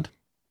too bad.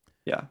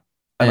 Yeah.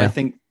 And I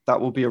think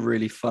that will be a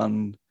really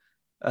fun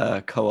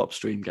co-op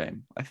stream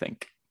game, I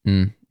think.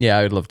 Yeah,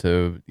 I would love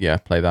to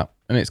play that.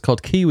 And it's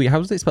called Kiwi. How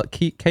does it spell?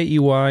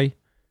 K-E-Y?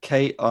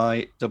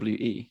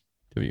 K-I-W-E.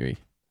 W-E.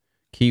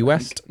 Key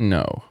West?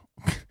 No.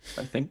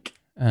 I think.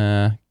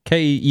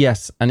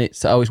 Yes, and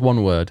it's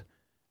one word.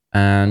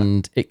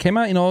 And it came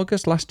out in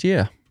August last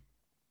year.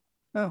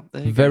 Oh,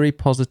 there you Very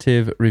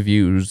positive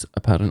reviews,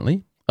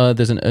 apparently.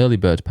 There's an early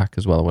bird pack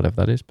as well, whatever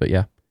that is. But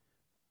yeah,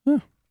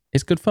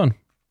 it's good fun.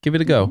 Give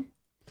it a go.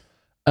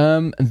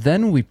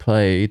 Then we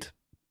played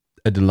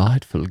a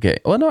delightful game.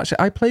 Oh no, actually,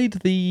 I played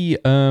the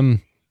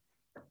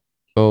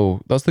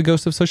that's the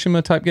Ghost of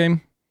Tsushima type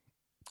game.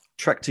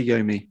 Trek to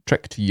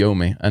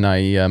Yomi, and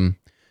I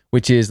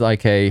which is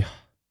like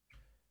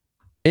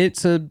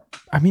it's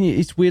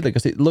weird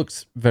because it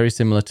looks very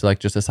similar to like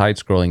just a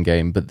side-scrolling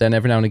game, but then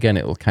every now and again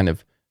it'll kind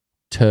of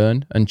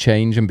turn and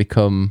change and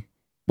become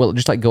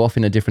just like go off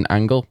in a different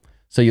angle.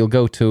 So you'll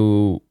go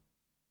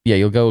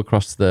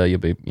across you'll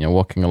be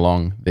walking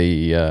along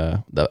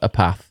a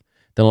path.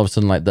 Then all of a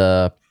sudden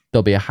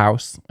there'll be a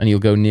house, and you'll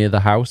go near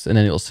the house, and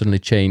then it'll suddenly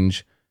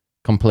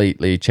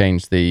completely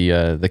change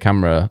the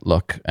camera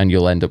look, and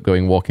you'll end up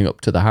walking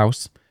up to the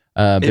house.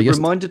 It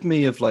reminded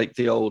me of like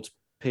the old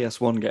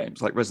PS1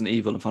 games like Resident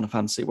Evil and Final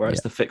Fantasy, where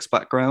it's the fixed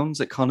backgrounds.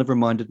 It kind of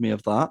reminded me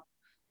of that.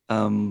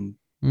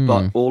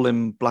 But all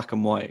in black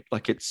and white.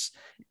 Like it's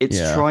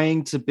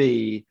trying to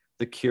be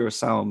the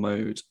Kurosawa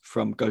mode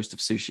from Ghost of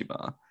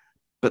Tsushima,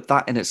 but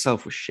that in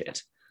itself was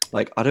shit.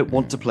 Like I don't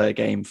want to play a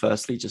game,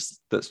 firstly,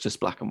 that's just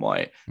black and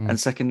white. And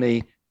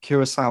secondly,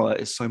 Kurosawa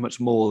is so much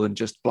more than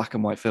just black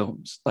and white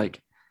films.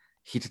 Like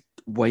he did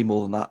way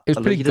more than that. It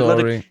was pretty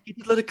gory. He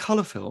did a lot of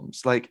color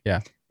films. Like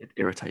it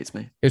irritates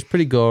me. It was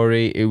pretty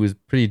gory. It was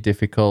pretty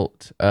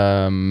difficult.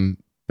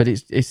 But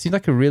it seemed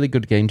like a really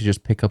good game to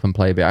just pick up and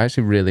play a bit. I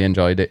actually really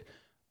enjoyed it.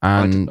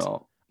 And I did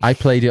not. I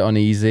played it on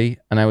easy,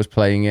 and I was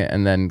playing it,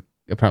 and then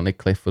apparently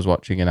Cliff was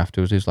watching, and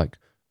afterwards he was like,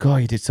 "God,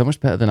 you did so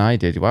much better than I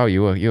did. Wow,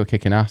 you were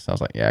kicking ass." I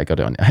was like, "Yeah, I got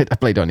it on. I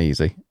played on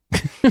easy."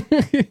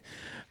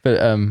 But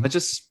I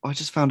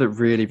just found it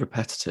really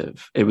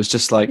repetitive. It was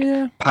just like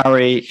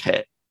parry,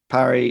 hit,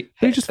 parry,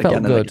 hit. It just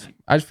felt good.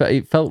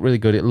 It felt really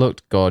good. It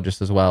looked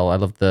gorgeous as well. I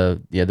loved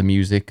the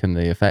music and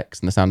the effects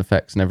and the sound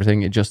effects and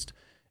everything. It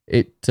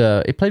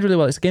played really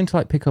well. It's a game to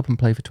like pick up and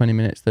play for 20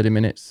 minutes, 30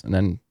 minutes, and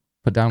then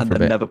put down for a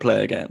bit. And never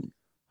play again.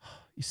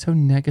 You're so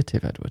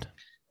negative, Edward.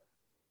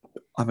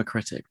 I'm a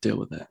critic. Deal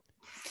with it.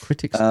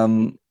 Critics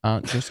aren't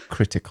just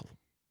critical.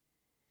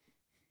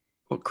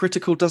 Well,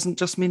 critical doesn't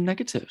just mean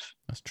negative.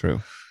 That's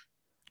true.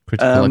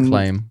 Critical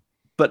acclaim.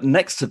 But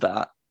next to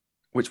that,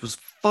 which was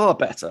far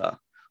better,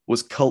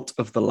 was Cult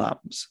of the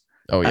Lambs.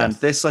 Oh, yes. And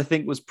this, I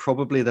think, was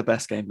probably the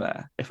best game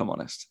there, if I'm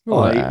honest.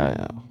 Wow.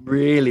 I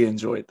really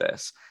enjoyed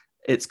this.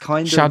 It's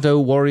kind of... Shadow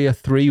Warrior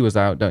 3 was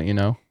out, don't you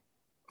know?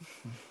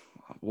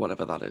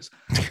 Whatever that is.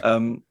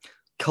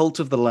 Cult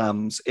of the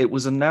Lambs. It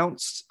was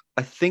announced,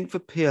 I think, for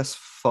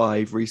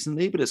PS5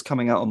 recently, but it's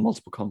coming out on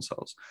multiple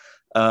consoles.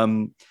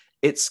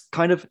 It's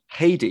kind of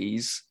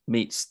Hades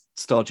meets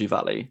Stardew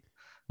Valley.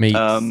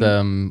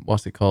 meets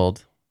what's it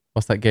called?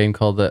 What's that game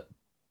called that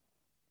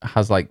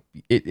has like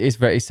it's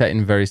very set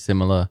in very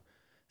similar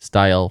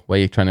style where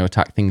you're trying to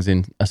attack things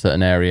in a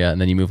certain area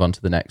and then you move on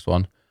to the next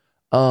one.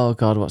 Oh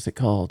God, what's it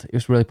called? It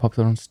was really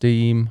popular on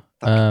Steam.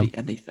 That could be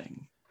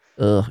anything.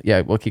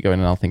 Yeah, we'll keep going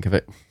and I'll think of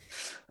it.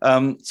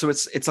 So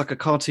it's like a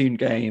cartoon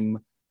game,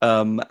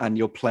 and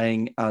you're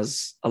playing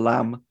as a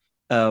lamb,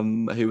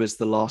 who is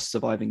the last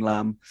surviving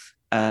lamb,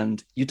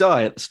 and you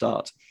die at the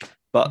start.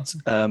 But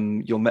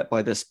you're met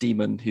by this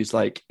demon who's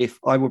like, if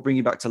I will bring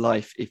you back to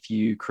life if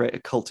you create a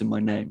cult in my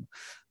name.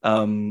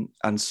 And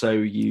so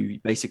you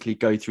basically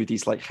go through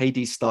these like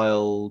Hades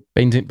style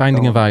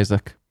Binding of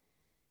Isaac.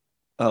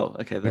 Oh,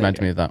 okay.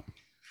 Remind me of that.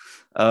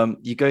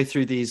 You go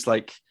through these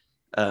like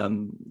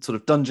sort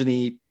of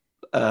dungeony,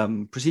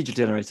 procedure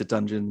generated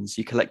dungeons.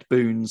 You collect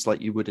boons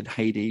like you would in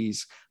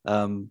Hades,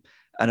 and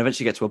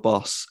eventually get to a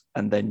boss,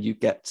 and then you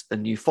get a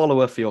new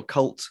follower for your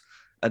cult,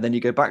 and then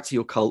you go back to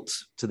your cult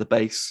to the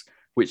base,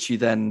 which you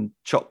then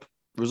chop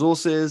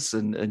resources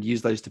and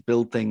use those to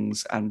build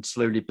things and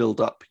slowly build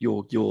up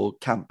your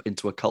camp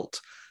into a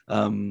cult,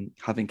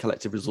 having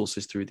collected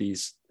resources through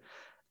these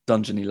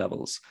dungeony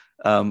levels.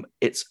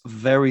 It's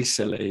very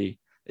silly.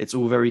 It's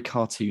all very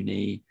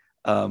cartoony,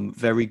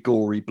 very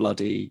gory,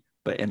 bloody,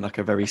 but in like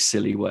a very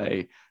silly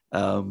way.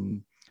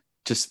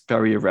 Just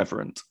very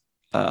irreverent,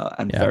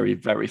 and very,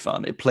 very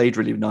fun. It played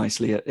really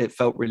nicely. It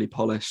felt really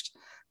polished,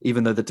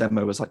 even though the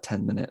demo was like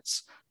 10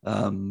 minutes.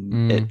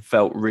 It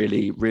felt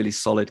really, really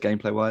solid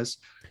gameplay wise.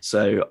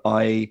 So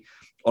I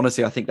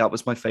think that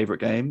was my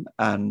favorite game,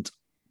 and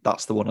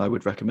that's the one I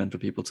would recommend for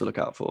people to look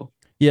out for.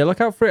 Yeah,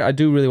 look out for it. I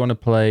do really want to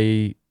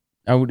play.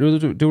 I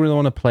do really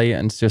want to play it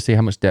and just see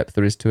how much depth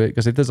there is to it,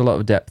 because if there's a lot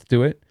of depth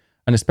to it,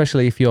 and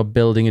especially if you're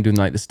building and doing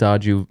like the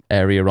Stardew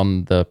area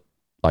on the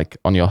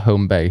on your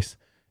home base,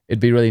 it'd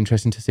be really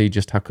interesting to see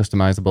just how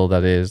customizable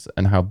that is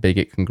and how big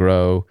it can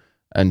grow.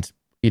 And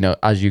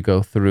as you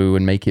go through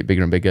and make it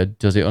bigger and bigger,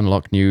 does it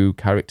unlock new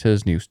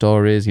characters, new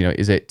stories?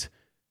 Is it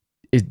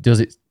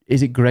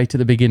great at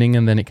the beginning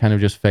and then it kind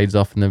of just fades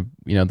off and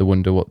they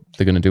wonder what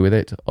they're going to do with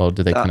it, or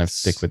do they kind of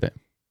stick with it?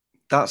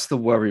 That's the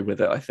worry with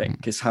it, I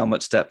think, is how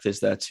much depth is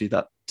there to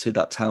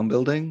that town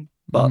building.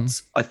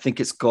 But I think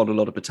it's got a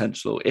lot of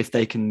potential. If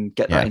they can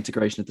get that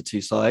integration of the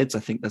two sides, I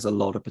think there's a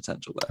lot of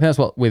potential there. That's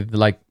what with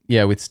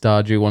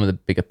Stardew, one of the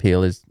big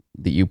appeal is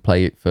that you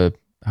play it for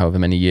however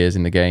many years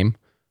in the game.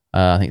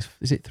 I think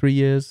is it 3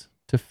 years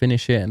to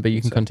finish it, but you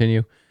can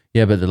continue.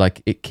 Yeah,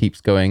 but it keeps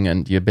going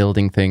and you're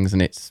building things,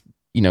 and it's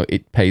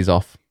it pays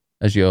off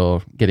as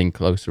you're getting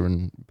closer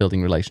and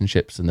building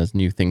relationships, and there's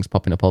new things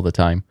popping up all the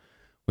time,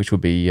 which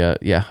would be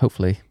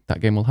hopefully that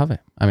game will have it.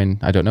 I mean,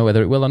 I don't know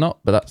whether it will or not,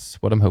 but that's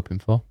what I'm hoping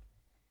for.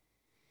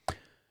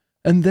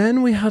 And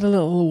then we had a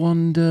little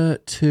wander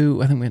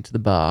to, I think we went to the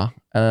bar,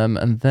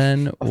 and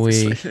then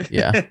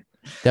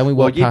then we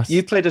walked past.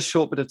 You played a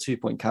short bit of 2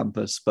 Point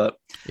Campus, but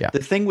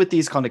the thing with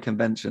these kind of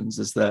conventions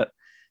is that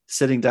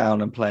sitting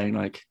down and playing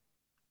like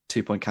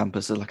 2 Point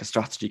Campus is like a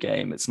strategy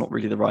game. It's not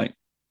really the right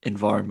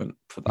environment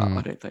for that,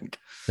 I don't think.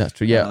 That's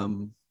true. Yeah.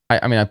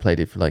 I mean, I played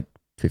it for like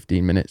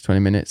 15 minutes, 20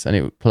 minutes, and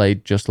it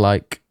played just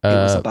like... it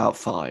was about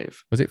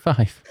 5. Was it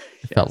 5?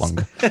 It felt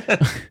longer.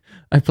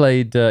 I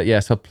played, I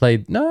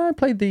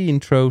played the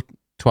intro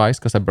twice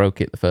because I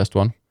broke it the first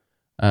one.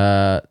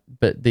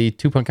 But the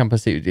 2 Point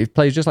Campus, it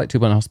plays just like 2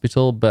 Point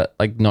Hospital, but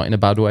like not in a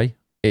bad way.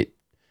 It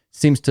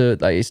seems to,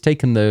 it's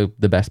taken the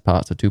best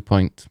parts of 2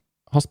 Point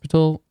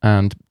Hospital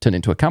and turned it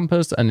into a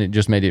campus, and it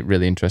just made it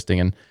really interesting.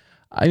 And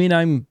I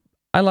mean,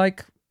 I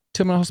like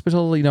 2 Point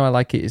Hospital, I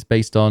like it. It's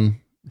based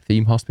on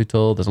Theme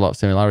Hospital. There's a lot of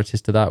similarities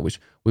to that, which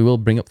we will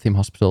bring up Theme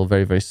Hospital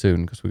very, very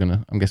soon, because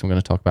I'm guessing we're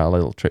going to talk about a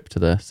little trip to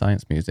the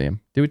Science Museum.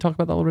 Did we talk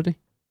about that already?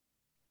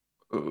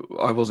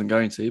 I wasn't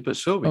going to, but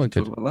sure, we can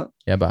talk about that.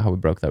 Yeah, about how we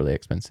broke that really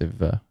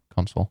expensive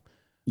console.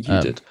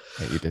 You did.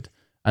 Yeah, you did.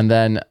 And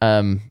then,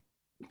 I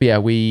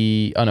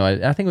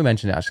think we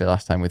mentioned it actually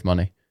last time with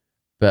money.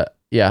 But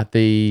yeah,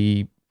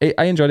 I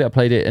enjoyed it. I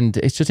played it, and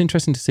it's just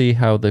interesting to see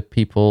how the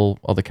people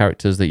or the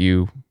characters that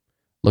you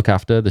look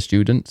after, the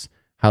students,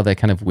 how they're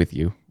kind of with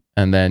you.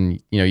 And then,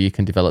 you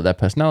can develop their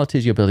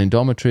personalities. You're building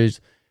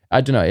dormitories.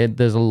 I don't know.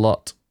 There's a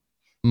lot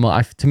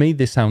more. To me,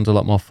 this sounds a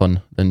lot more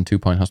fun than 2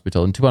 Point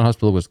Hospital. And 2 Point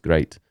Hospital was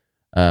great.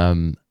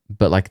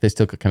 But they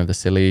still got kind of the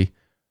silly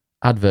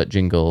advert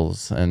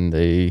jingles and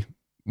the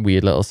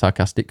weird little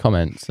sarcastic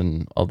comments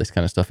and all this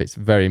kind of stuff. It's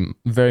very,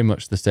 very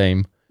much the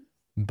same,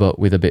 but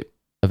with a bit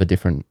of a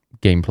different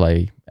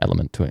gameplay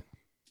element to it.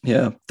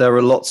 Yeah, there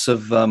are lots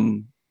of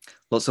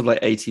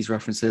like 80s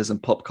references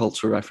and pop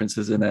culture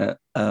references in it,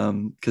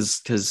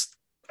 because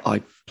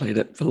I played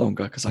it for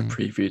longer because I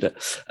previewed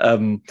it.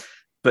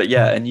 But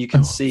yeah, and you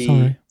can see...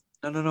 Sorry.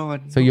 No.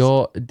 So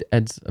your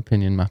Ed's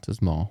opinion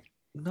matters more?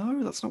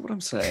 No, that's not what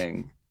I'm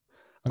saying.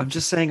 I'm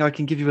just saying I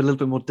can give you a little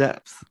bit more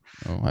depth.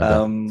 Oh, I bet.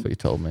 That's what you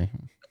told me.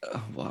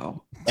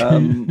 Wow.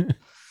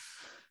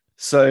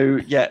 So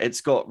yeah,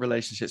 it's got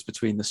relationships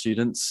between the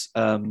students.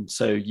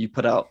 So you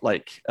put out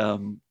like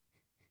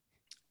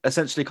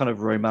essentially kind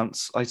of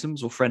romance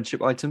items or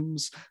friendship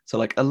items. So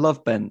like a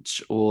love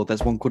bench, or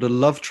there's one called a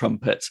love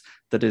trumpet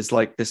that is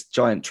like this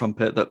giant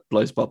trumpet that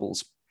blows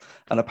bubbles,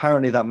 and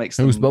apparently that makes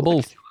Who's them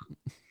Bubbles?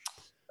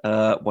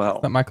 well,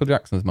 Is that Michael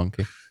Jackson's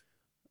monkey?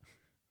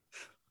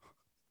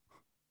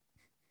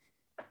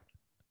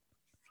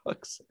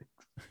 fuck's sake.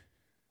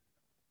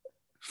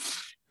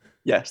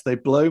 Yes, they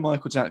blow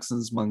Michael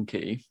Jackson's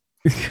monkey.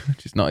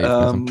 Which is not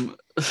euphemism.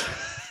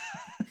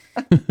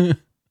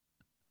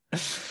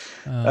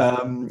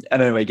 And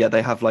anyway, yeah,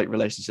 they have like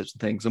relationships and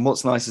things. And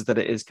what's nice is that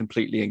it is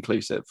completely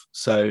inclusive.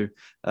 So,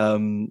 I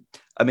mean,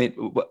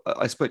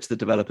 I spoke to the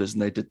developers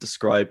and they did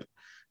describe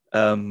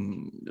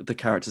the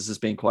characters as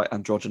being quite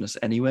androgynous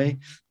anyway.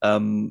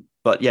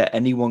 But yeah,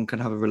 anyone can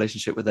have a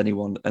relationship with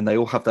anyone, and they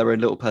all have their own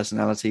little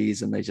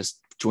personalities, and they just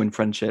join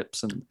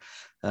friendships. And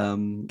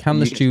can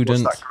the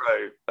student that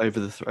grow over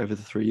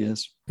the 3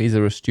 years? Is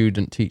there a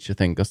student teacher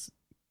thing? Does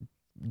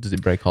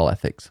it break all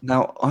ethics?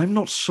 Now, I'm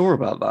not sure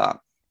about that,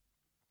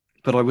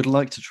 but I would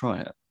like to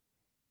try it.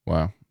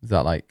 Wow, is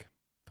that like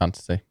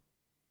fantasy?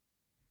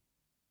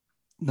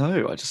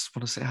 No, I just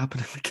want to see it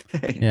happen in the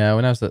game. Yeah,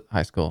 when I was at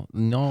high school,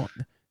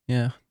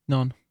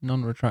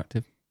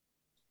 non-retractive.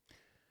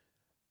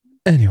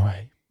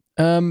 Anyway,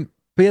 but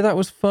yeah, that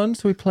was fun.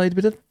 So we played a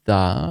bit of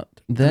that.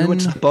 Then we went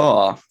to the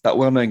bar, that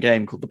well-known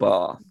game called the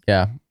bar.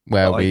 Yeah,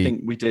 where I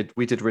think we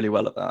did really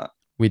well at that.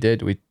 We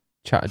did. We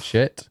chatted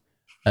shit.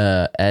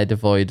 Ed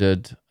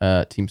avoided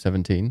Team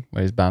 17,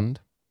 where he's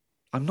banned.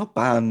 I'm not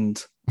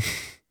banned.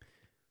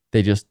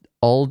 They just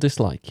all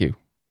dislike you.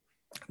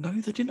 No,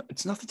 they do not.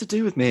 It's nothing to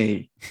do with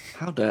me.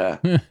 How dare?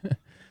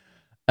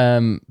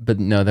 But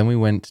no, then we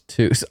went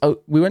to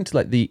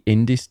like the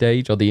indie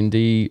stage or the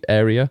indie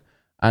area.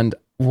 And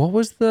what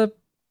was that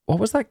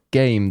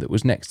game that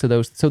was next to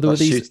those? So there were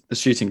these the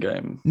shooting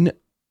game. No,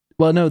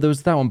 there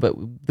was that one, but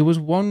there was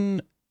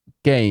one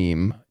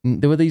game.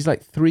 There were these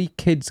like 3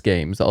 kids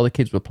games that all the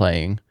kids were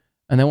playing.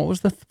 And then what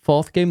was the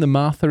 4th game? The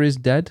Martha is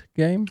Dead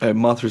game? Oh,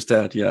 Martha is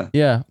Dead, yeah.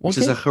 Yeah. Which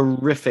is a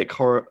horrific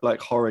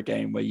horror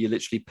game where you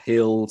literally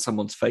peel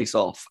someone's face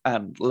off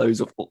and loads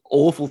of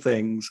awful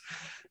things.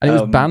 And it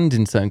was banned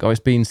in certain. It's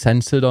being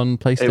censored on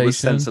PlayStation. It was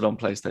censored on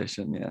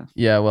PlayStation, yeah.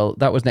 Yeah, well,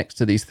 that was next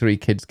to these 3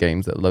 kids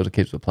games that a load of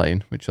kids were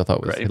playing, which I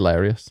thought was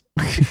hilarious.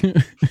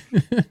 But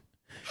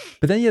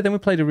then we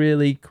played a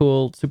really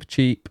cool, super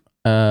cheap,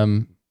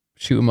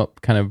 shoot 'em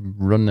up kind of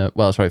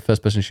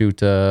first person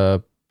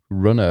shooter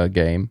runner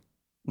game,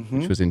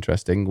 which was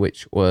interesting,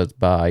 which was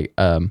by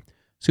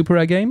Super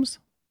Rare Games.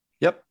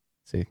 Yep.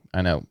 See,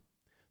 I know.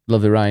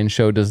 Lovely Ryan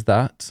showed us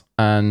that.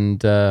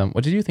 And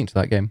what did you think to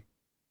that game?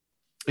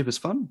 It was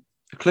fun.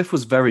 Cliff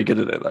was very good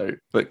at it though,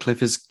 but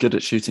Cliff is good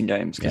at shooting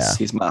games because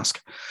he's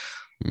Mask.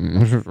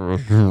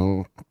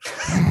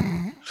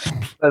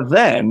 But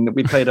then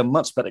we played a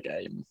much better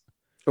game,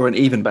 or an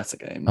even better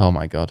game. Oh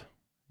my God.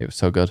 It was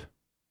so good.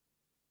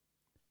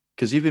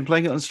 Because you've been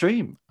playing it on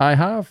stream. I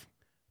have.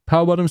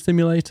 Power Bottom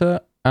Simulator.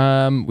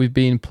 We've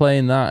been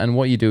playing that, and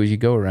what you do is you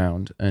go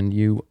around and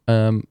you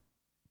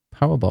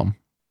power bomb.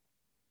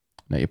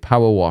 No, you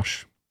power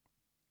wash.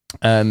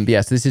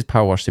 Yes, this is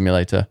Power Wash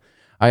Simulator.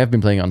 I have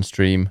been playing it on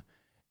stream.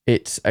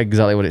 It's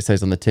exactly what it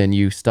says on the tin.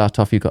 You start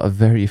off, you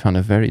found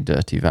a very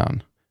dirty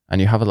van,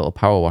 and you have a little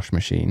power wash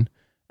machine,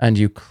 and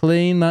you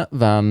clean that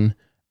van,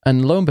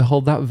 and lo and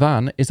behold, that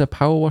van is a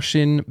power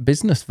washing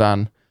business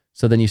van.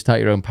 So then you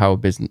start your own power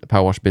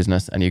wash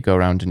business, and you go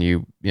around and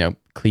you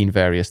clean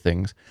various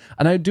things.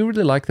 And I do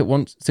really like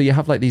that so you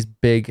have like these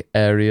big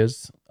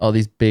areas or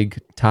these big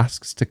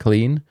tasks to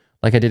clean.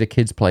 Like I did a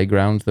kids'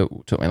 playground that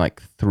took me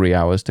like 3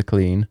 hours to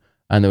clean.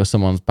 And there was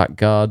someone's back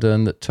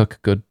garden that took a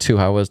good 2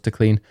 hours to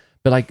clean.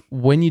 But like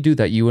when you do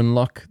that, you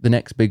unlock the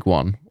next big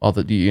one, or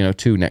the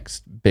 2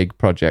 next big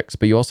projects.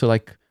 But you also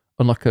like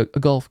unlock a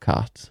golf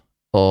cart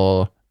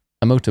or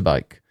a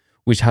motorbike,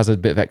 which has a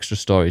bit of extra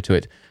story to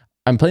it.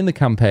 I'm playing the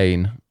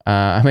campaign.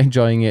 I'm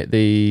enjoying it.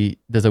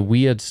 There's a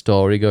weird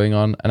story going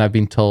on, and I've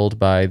been told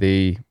by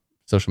the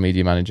social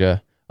media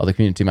manager or the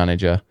community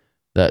manager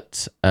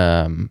that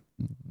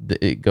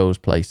it goes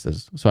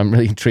places. So I'm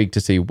really intrigued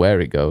to see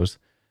where it goes.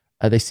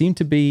 They seem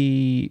to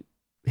be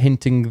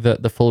hinting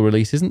that the full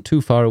release isn't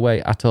too far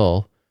away at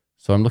all.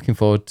 So I'm looking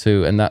forward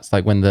to, and that's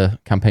like when the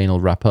campaign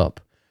will wrap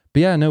up. But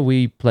yeah, no,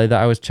 we played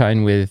that. I was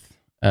chatting with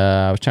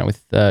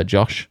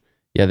Josh,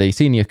 the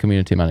senior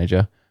community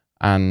manager,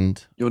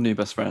 and your new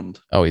best friend.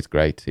 Oh, he's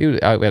great. We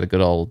had a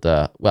good old,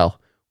 we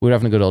were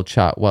having a good old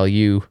chat while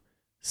you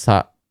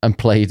sat and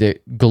played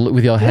it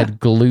with your head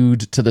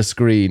glued to the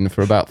screen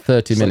for about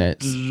 30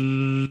 minutes.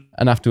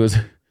 And afterwards...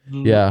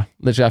 Yeah,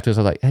 literally afterwards,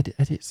 I was like, Ed,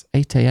 it's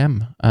 8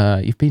 a.m.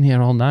 You've been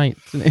here all night.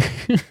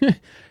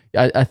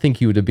 I think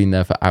you would have been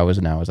there for hours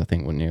and hours, I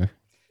think, wouldn't you?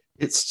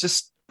 It's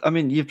just, I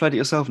mean, you've played it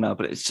yourself now,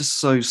 but it's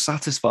just so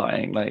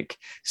satisfying, like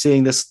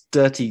seeing this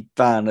dirty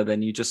van and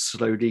then you just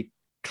slowly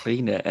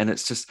clean it. And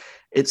it's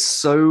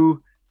so,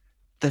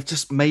 they've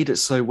just made it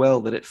so well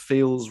that it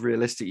feels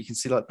realistic. You can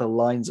see like the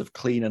lines of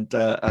clean and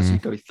dirt as you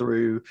go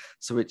through.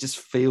 So it just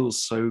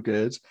feels so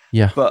good.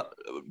 Yeah. But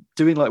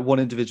doing like one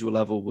individual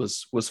level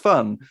was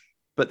fun.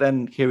 but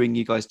then hearing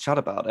you guys chat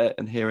about it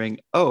and hearing,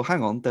 oh,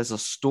 hang on, there's a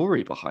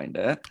story behind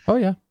it. Oh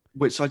yeah,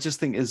 which I just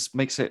think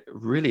makes it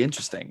really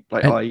interesting.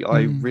 Like and,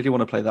 I really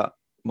want to play that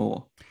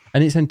more.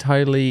 And it's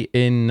entirely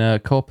in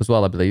co-op as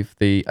well, I believe.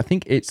 I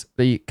think it's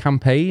the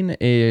campaign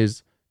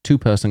is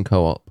 2-person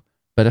co-op,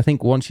 but I think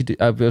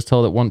I was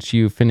told that once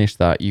you finish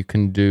that, you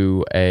can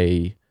do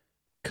a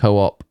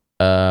co-op,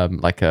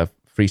 like a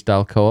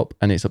freestyle co-op,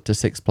 and it's up to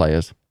 6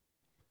 players.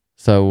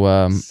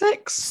 So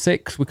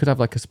 6. We could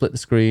have like a split the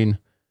screen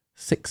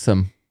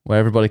 6-some where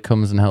everybody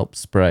comes and helps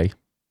spray.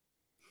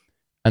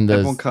 And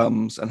everyone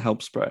comes and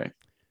helps spray.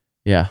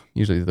 Yeah,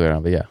 usually the other way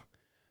around, but yeah.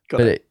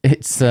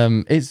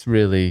 It's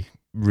really,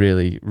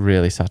 really,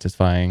 really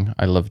satisfying.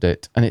 I loved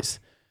it, and it's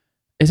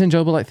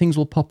enjoyable. Like things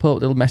will pop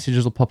up, little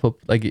messages will pop up.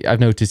 Like I've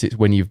noticed it's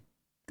when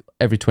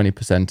every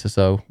 20% or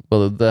so.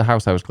 Well, the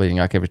house I was cleaning,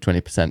 like every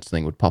 20%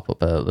 something would pop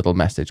up a little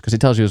message because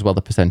it tells you as well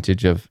the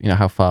percentage of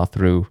how far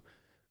through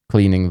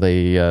cleaning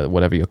the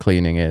whatever you're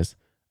cleaning is.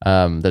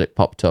 That it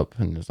popped up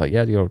and it's like,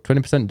 yeah, you're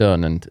 20%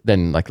 done, and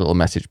then like a little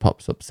message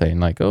pops up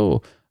saying like,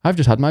 oh, I've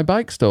just had my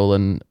bike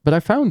stolen, but I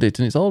found it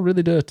and it's all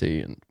really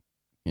dirty, and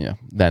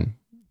then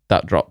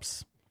that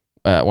drops.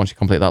 Once you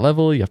complete that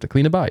level, you have to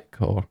clean a bike,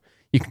 or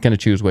you can kind of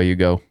choose where you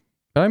go.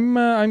 But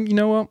I'm you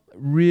know what,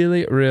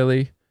 really,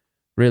 really,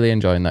 really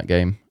enjoying that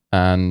game,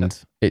 and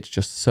it's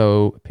just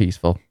so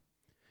peaceful.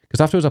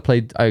 Because afterwards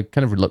I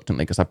kind of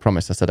reluctantly, because I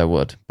promised I said I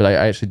would, but I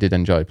actually did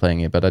enjoy playing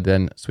it, but I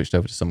then switched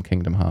over to some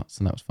Kingdom Hearts,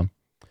 and that was fun.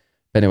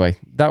 But anyway,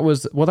 that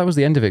was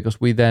the end of it, because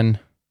I then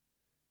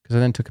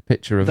took a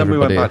picture of everybody.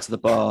 Then we went back to the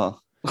bar.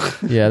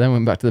 Yeah, then we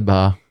went back to the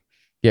bar.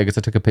 Yeah, because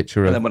I took a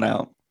picture and then went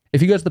out.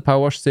 If you go to the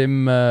Power Wash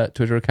Sim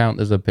Twitter account,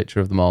 there's a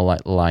picture of them all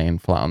like lying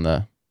flat on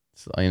the,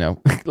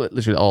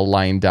 literally all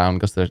lying down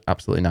because they're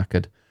absolutely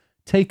knackered.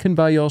 Taken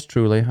by yours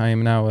truly. I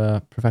am now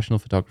a professional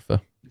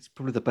photographer. It's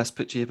probably the best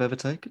picture you've ever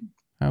taken.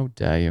 How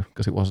dare you?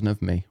 Because it wasn't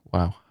of me.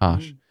 Wow,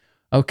 harsh.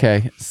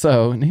 Okay,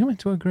 so you went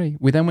to agree.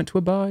 We then went to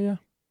a bar, yeah,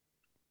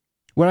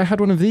 where I had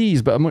one of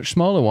these, but a much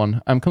smaller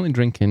one. I'm currently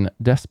drinking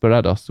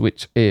Desperados,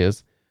 which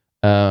is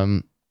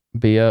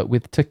beer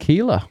with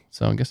tequila.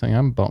 So I'm guessing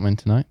I'm bottoming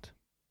tonight.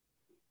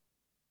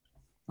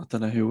 I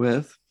don't know who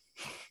with.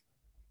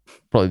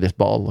 Probably this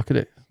bottle. Look at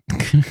it.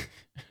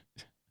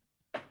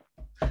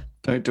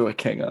 Don't do a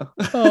Kinger.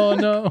 Oh,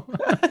 no.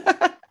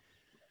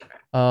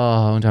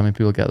 Oh, I wonder how many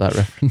people get that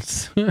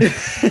reference.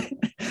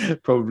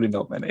 Probably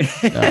not many.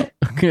 No.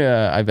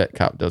 Yeah, I bet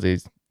Cap does.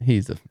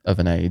 He's of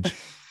an age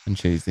and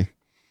cheesy.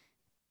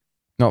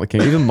 Not the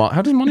King. Even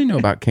how does Money know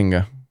about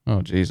Kinger?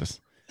 Oh, Jesus.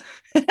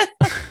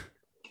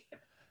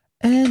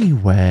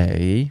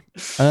 Anyway,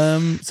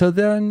 so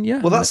then,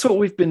 yeah. Well, that's what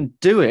we've been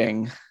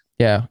doing.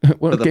 Yeah.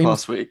 For the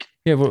past week.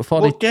 Yeah.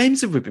 What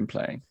games have we been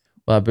playing?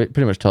 Well, I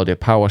pretty much told you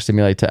Power Wash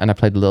Simulator, and I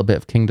played a little bit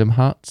of Kingdom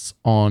Hearts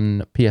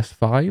on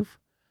PS5.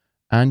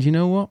 And you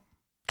know what?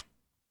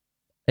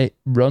 It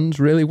runs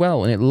really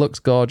well and it looks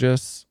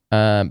gorgeous,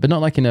 but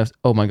not like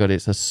oh my God,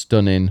 it's a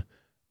stunning,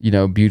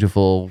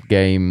 beautiful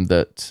game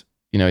that,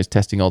 is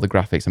testing all the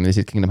graphics. I mean, this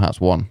is Kingdom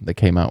Hearts 1 that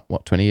came out,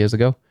 20 years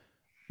ago?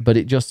 But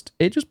it just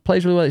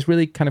plays really well. It's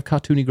really kind of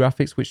cartoony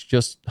graphics, which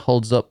just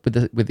holds up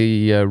with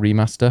the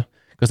remaster,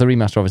 because the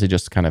remaster obviously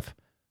just kind of,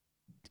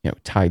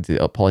 tides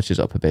it up, polishes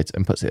it up a bit,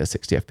 and puts it at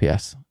 60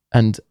 FPS.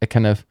 And a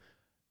kind of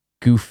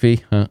goofy,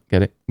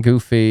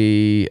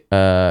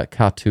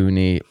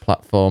 cartoony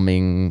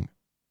platforming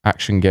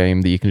action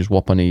game that you can just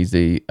whop on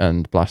easy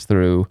and blast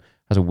through.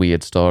 Has a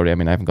weird story. I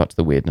mean, I haven't got to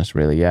the weirdness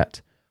really yet.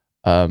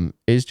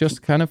 It's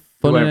just kind of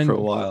fun. We went for a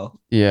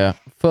while. Yeah,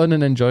 fun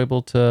and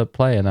enjoyable to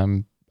play, and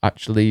I'm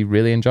actually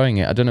really enjoying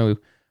it. I don't know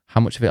how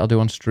much of it I'll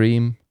do on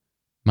stream.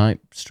 Might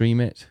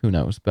stream it, who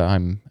knows? But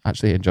I'm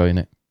actually enjoying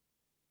it.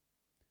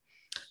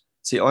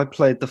 See, I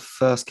played the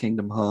first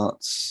Kingdom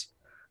Hearts,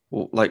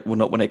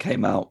 not when it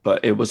came out,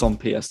 but it was on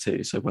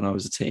PS2, so when I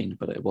was a teen,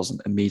 but it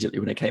wasn't immediately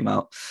when it came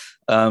out.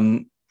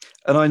 And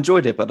I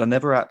enjoyed it, but I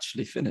never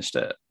actually finished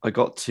it. I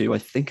got to, I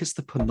think it's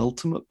the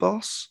penultimate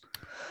boss.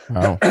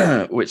 Wow.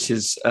 Which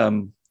is,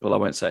 well, I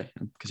won't say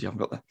because you haven't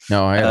got there.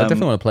 No, I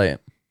definitely want to play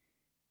it.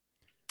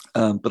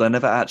 But I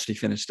never actually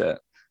finished it.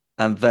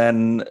 And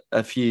then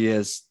a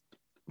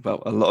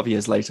lot of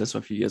years later, so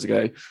a few years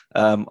ago,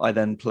 I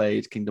then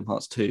played Kingdom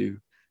Hearts 2,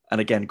 and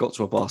again got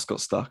to a boss,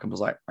 got stuck, and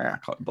was like, I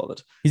can't be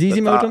bothered. Is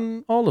easy mode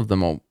on all of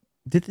them, or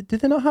did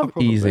they not have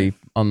easy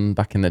on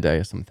back in the day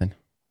or something?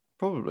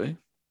 Probably.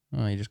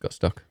 Oh, you just got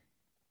stuck.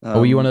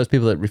 Or were you one of those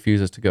people that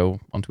refuses to go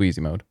onto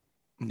easy mode?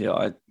 Yeah,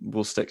 I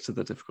will stick to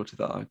the difficulty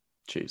that I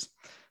choose.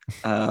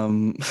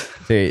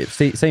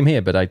 See, same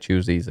here, but I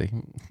choose easy.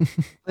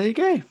 There you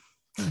go.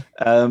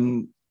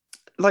 The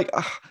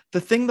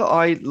thing that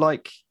I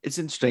like, it's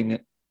interesting.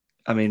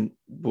 I mean,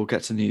 we'll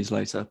get to news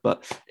later,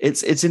 but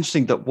it's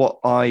interesting that what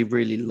I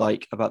really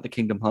like about the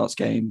Kingdom Hearts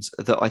games,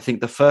 that I think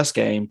the first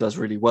game does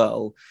really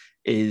well,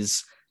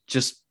 is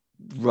just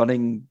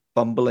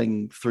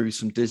bumbling through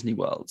some Disney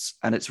worlds.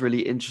 And it's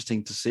really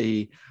interesting to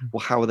see,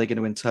 well, how are they going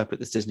to interpret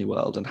this Disney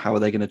world, and how are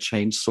they going to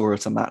change Sora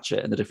to match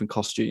it, and the different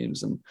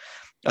costumes, and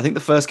I think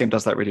the first game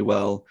does that really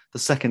well. The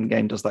second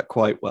game does that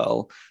quite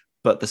well.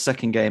 But the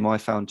second game I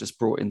found just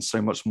brought in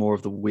so much more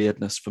of the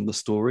weirdness from the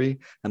story.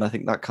 And I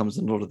think that comes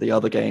in a lot of the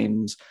other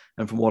games.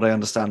 And from what I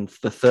understand,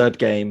 the third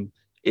game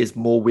is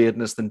more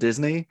weirdness than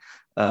Disney.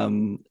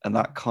 And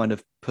that kind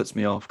of puts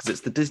me off because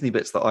it's the Disney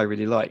bits that I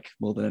really like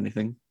more than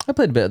anything. I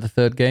played a bit of the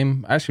third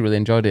game. I actually really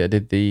enjoyed it. I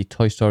did the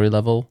Toy Story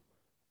level,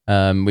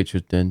 which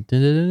was but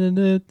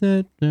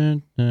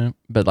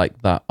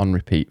like that on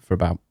repeat for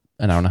about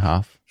an hour and a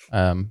half.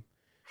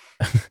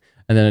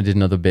 And then I did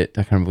another bit.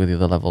 I can't remember where the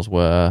other levels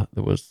were.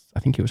 There was, I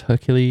think it was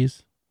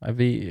Hercules. I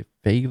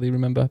vaguely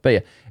remember. But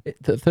yeah,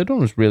 the third one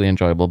was really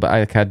enjoyable, but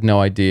I had no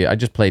idea. I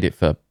just played it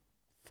for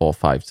 4,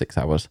 5, 6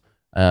 hours.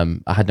 I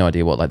had no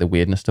idea what like the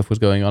weirdness stuff was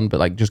going on,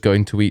 but like just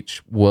going to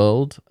each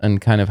world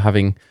and kind of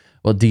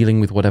dealing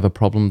with whatever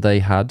problem they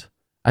had.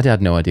 I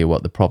had no idea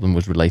what the problem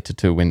was related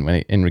to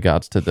in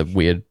regards to the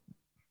weird,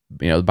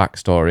 the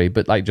backstory,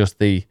 but like just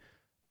the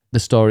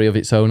story of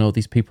its own. Oh,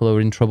 these people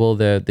are in trouble.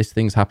 This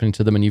thing's happening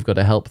to them, and you've got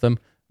to help them.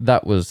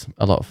 That was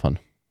a lot of fun,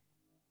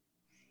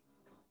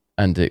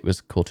 and it was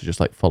cool to just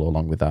like follow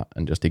along with that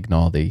and just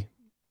ignore the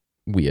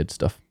weird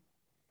stuff.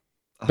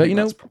 But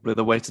that's probably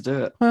the way to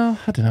do it. Well,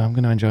 I don't know. I'm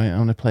going to enjoy it. I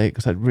want to play it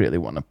because I really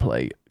want to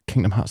play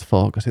Kingdom Hearts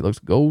 4 because it looks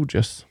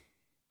gorgeous.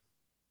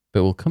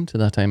 But we'll come to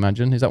that, I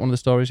imagine. Is that one of the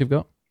stories you've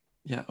got?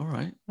 Yeah. All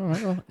right.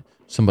 Well,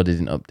 somebody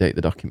didn't update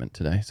the document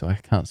today, so I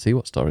can't see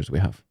what stories we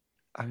have.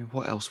 I mean,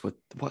 what else would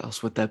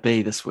there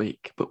be this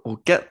week? But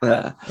we'll get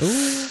there.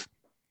 Ooh.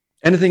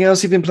 Anything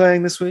else you've been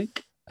playing this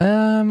week?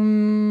 No,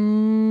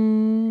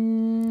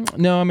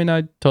 I mean,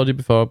 I told you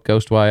before,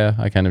 Ghostwire,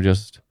 I kind of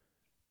just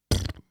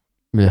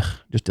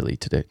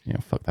deleted it.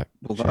 Fuck that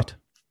shit.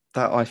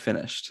 That I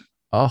finished.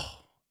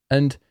 Oh,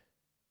 and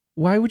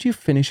why would you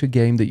finish a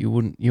game that you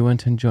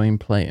weren't enjoying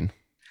playing?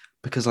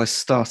 Because I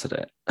started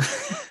it.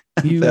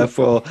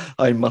 Therefore,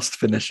 I must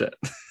finish it.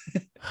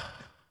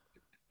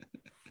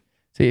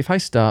 See, if I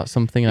start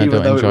something and I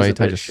don't enjoy it,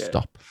 I just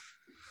stop.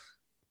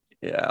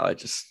 Yeah, I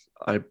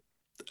don't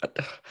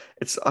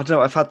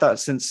know. I've had that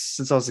since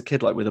I was a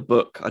kid. Like with a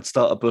book, I'd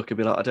start a book and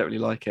be like, I don't really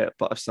like it,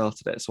 but I've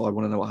started it, so I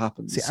want to know what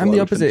happens. See, I'm the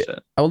opposite.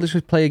 I will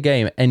literally play a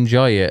game,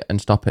 enjoy it, and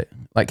stop it.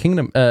 Like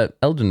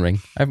Elden Ring.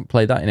 I haven't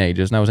played that in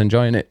ages, and I was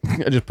enjoying it.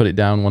 I just put it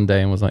down one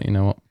day and was like, you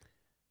know what?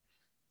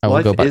 I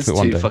will go back to it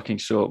one day. Life is too fucking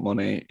short,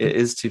 Money. It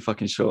is too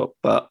fucking short,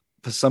 but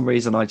for some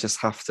reason, I just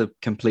have to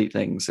complete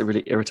things. It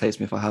really irritates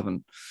me if I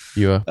haven't.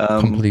 You're a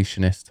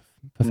completionist,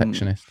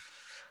 perfectionist.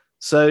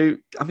 So,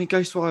 I mean,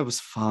 Ghostwire was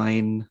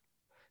fine.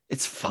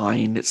 It's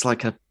fine. It's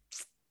like a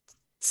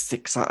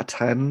 6 out of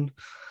 10.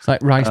 It's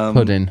like rice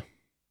pudding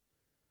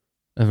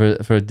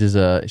for a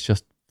dessert. It's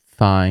just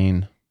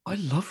fine. I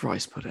love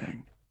rice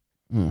pudding.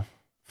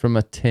 From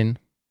a tin.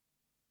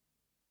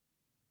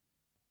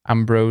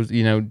 Ambrose,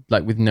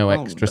 like with no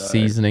extra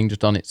seasoning,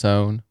 just on its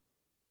own.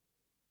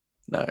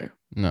 No.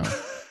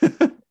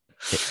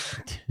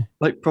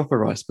 Like proper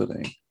rice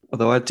pudding.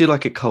 Although I do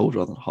like it cold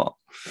rather than hot.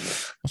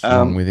 What's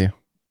wrong with you?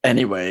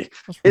 Anyway.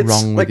 What's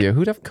wrong with you?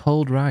 Who'd have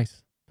cold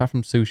rice? Apart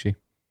from sushi.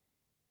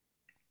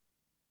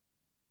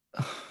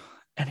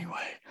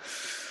 Anyway.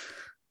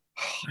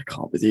 I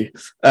can't with you.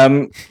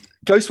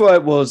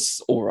 Ghostwire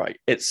was all right.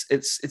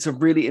 It's a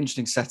really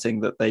interesting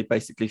setting that they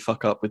basically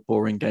fuck up with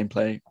boring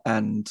gameplay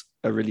and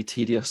a really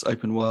tedious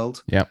open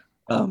world. Yeah.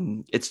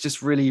 It's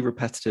just really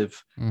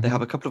repetitive. They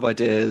have a couple of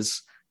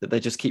ideas that they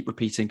just keep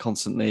repeating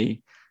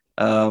constantly.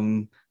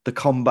 The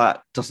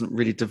combat doesn't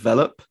really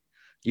develop.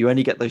 You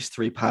only get those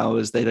 3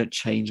 powers. They don't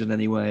change in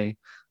any way.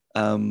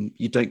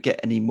 You don't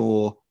get any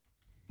more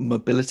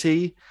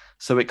mobility.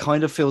 So it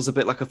kind of feels a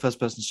bit like a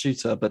first-person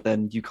shooter, but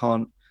then you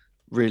can't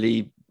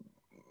really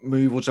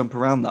move or jump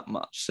around that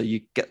much. So you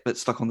get a bit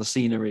stuck on the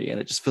scenery and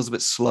it just feels a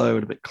bit slow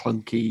and a bit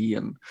clunky.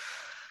 And,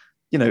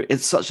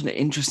 it's such an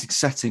interesting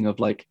setting of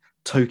like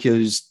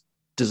Tokyo's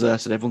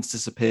deserted, everyone's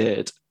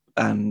disappeared,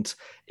 and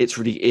it's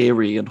really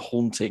eerie and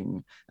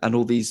haunting, and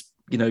all these,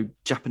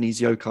 Japanese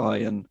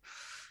yokai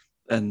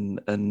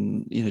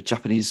and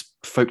Japanese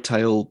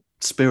folktale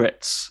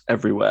spirits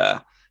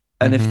everywhere.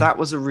 And if that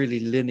was a really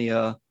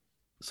linear,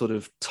 sort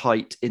of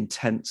tight,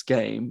 intense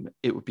game,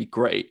 it would be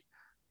great.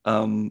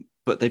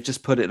 But they've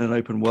just put it in an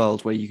open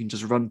world where you can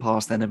just run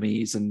past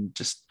enemies and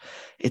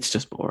it's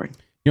just boring.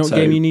 You know what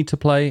game you need to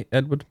play,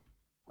 Edward?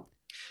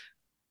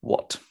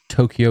 What?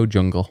 Tokyo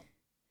Jungle.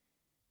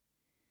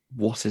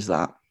 What is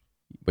that?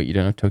 Wait, you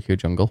don't know Tokyo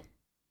Jungle?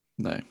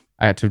 No.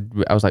 I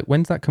was like,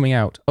 when's that coming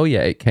out? Oh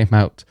yeah, it came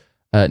out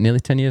nearly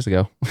 10 years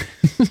ago.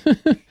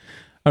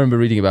 I remember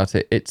reading about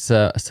it. It's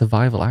a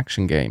survival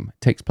action game.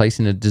 It takes place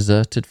in a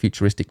deserted,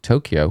 futuristic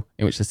Tokyo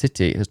in which the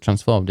city has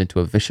transformed into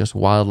a vicious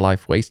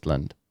wildlife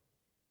wasteland.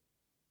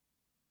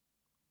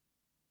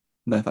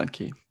 No, thank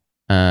you.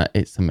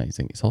 It's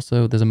amazing. It's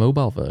also, there's a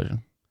mobile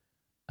version.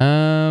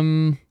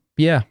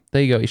 Yeah,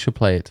 there you go. You should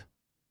play it.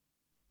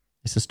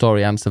 It's a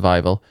story and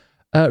survival.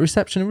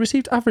 Reception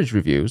received average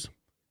reviews,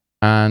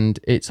 and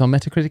it's on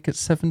Metacritic at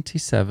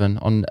 77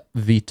 on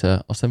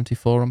Vita or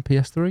 74 on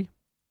PS3.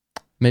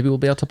 Maybe we'll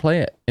be able to play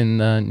it in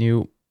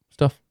new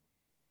stuff.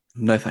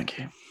 No, thank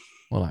you.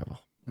 Well, I will.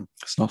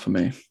 It's not for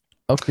me.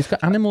 Okay, it's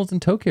got animals in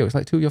Tokyo. It's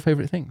like two of your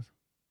favorite things.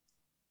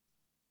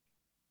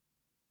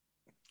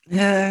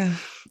 Yeah.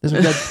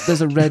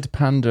 There's a red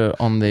panda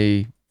on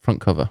the front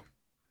cover.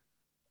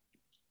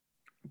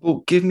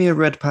 Well, give me a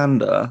red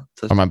panda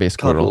Or to it might be a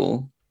squirrel.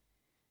 cuddle.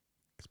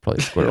 It's probably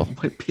a squirrel.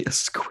 It might be a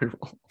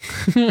squirrel.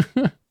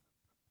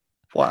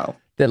 Wow.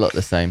 They look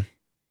the same.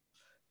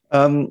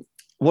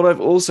 What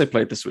I've also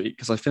played this week,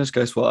 because I finished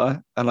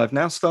Ghostwire, and I've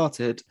now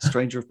started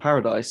Stranger of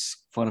Paradise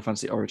Final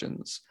Fantasy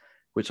Origins,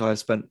 which I have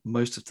spent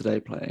most of today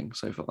playing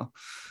so far.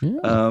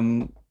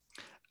 Yeah.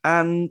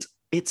 And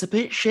it's a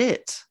bit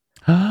shit,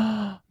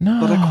 No.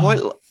 but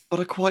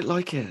I quite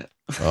like it.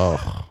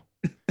 Oh.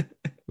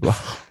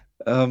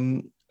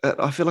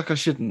 I feel like I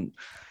shouldn't.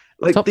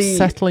 Like Stop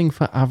settling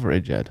for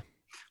average, Ed.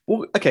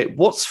 Well, okay,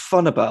 what's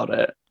fun about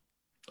it?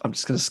 I'm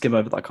just going to skim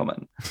over that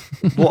comment.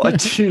 What I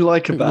do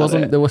like about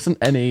it, there wasn't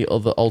any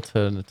other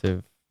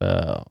alternative,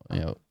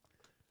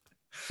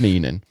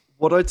 meaning.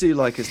 What I do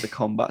like is the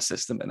combat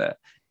system in it.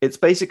 It's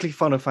basically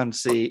Final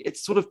Fantasy.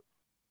 It's sort of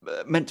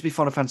meant to be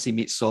Final Fantasy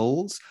meets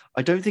Souls.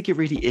 I don't think it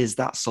really is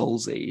that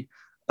Soulsy,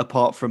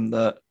 apart from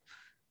the,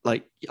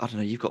 like, I don't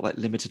know, you've got like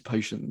limited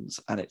potions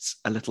and it's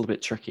a little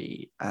bit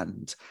tricky,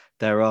 and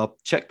there are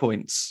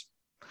checkpoints,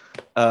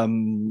 a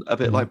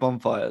bit like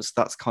bonfires.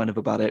 That's kind of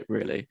about it,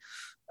 really.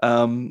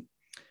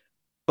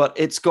 But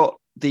it's got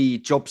the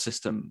job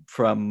system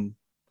from,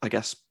 I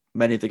guess,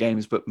 many of the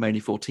games, but mainly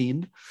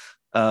 14.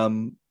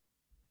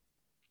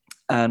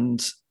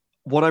 And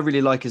what I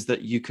really like is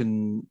that you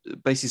can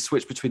basically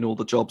switch between all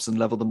the jobs and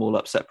level them all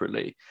up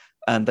separately,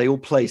 and they all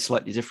play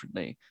slightly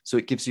differently. So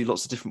it gives you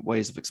lots of different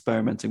ways of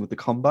experimenting with the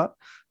combat.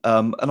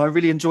 And I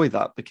really enjoy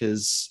that,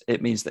 because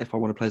it means that if I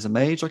want to play as a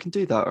mage, I can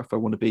do that. Or if I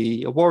want to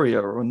be a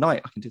warrior or a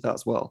knight, I can do that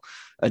as well.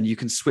 And you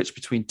can switch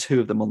between two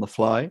of them on the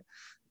fly.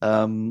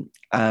 And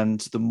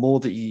the more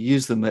that you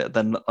use them, it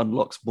then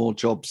unlocks more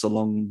jobs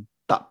along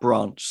that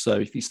branch. So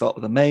if you start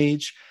with a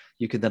mage,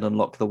 you can then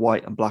unlock the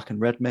white and black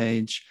and red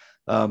mage,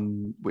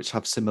 which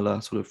have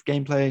similar sort of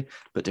gameplay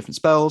but different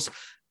spells,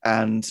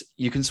 and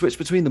you can switch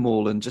between them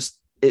all, and just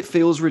it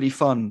feels really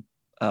fun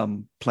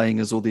playing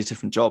as all these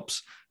different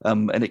jobs,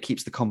 and it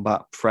keeps the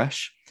combat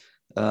fresh,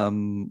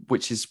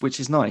 which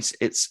is nice.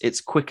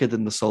 It's quicker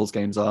than the Souls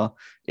games are.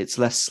 It's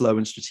less slow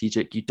and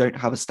strategic. You don't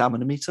have a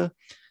stamina meter,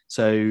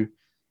 so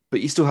but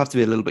you still have to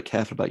be a little bit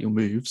careful about your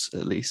moves,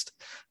 at least.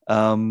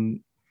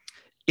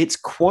 It's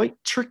quite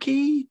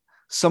tricky.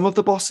 Some of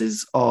the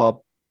bosses are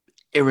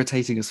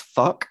irritating as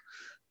fuck.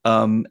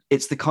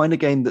 It's the kind of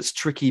game that's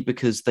tricky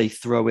because they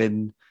throw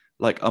in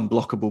like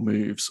unblockable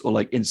moves or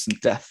like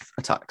instant death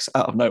attacks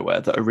out of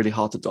nowhere that are really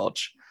hard to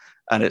dodge.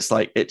 And it's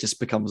like, it just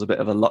becomes a bit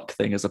of a luck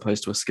thing as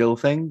opposed to a skill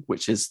thing,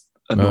 which is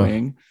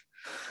annoying.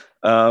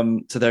 So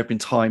there have been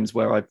times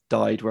where I've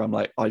died where I'm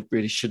like, I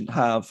really shouldn't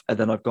have. And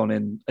then I've gone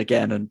in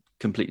again and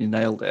completely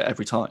nailed it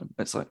every time.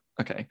 It's like,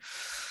 okay.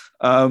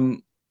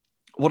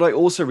 What I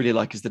also really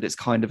like is that it's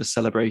kind of a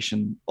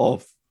celebration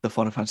of the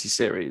Final Fantasy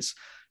series.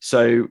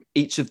 So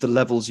each of the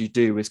levels you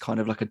do is kind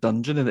of like a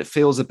dungeon, and it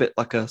feels a bit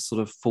like a sort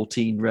of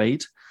 14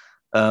 raid,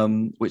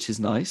 which is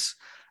nice.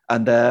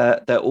 And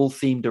they're all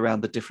themed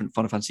around the different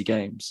Final Fantasy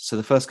games. So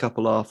the first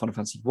couple are Final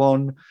Fantasy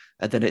 1,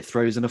 and then it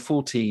throws in a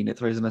 14, it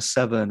throws in a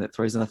 7, it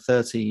throws in a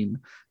 13.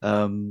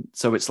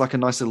 So it's like a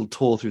nice little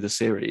tour through the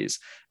series,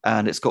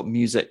 and it's got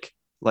music,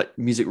 like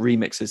music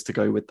remixes to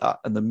go with that,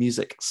 and the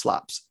music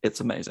slaps. It's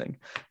amazing.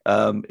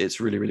 It's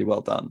really, really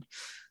well done.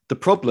 The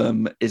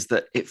problem is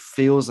that it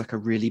feels like a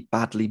really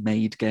badly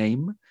made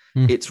game.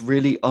 It's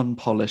really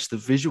unpolished. The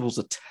visuals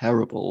are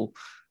terrible.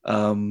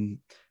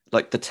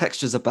 Like the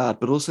textures are bad,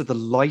 but also the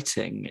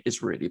lighting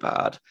is really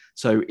bad.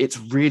 So it's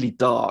really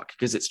dark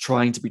because it's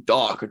trying to be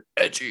dark and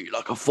edgy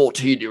like a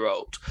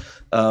 14-year-old.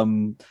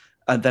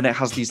 And then it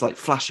has these like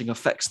flashing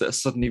effects that are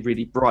suddenly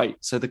really bright.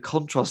 So the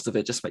contrast of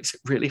it just makes it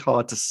really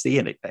hard to see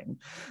anything,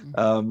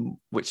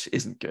 which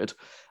isn't good.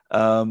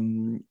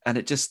 And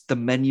it just, the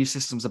menu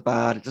systems are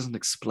bad. It doesn't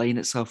explain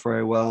itself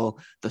very well.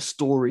 The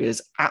story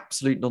is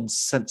absolute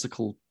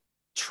nonsensical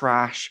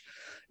trash.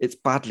 It's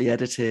badly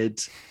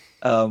edited.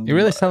 You're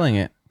really selling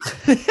it.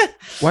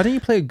 Why don't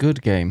you play a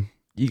good game?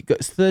 You got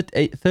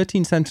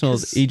 13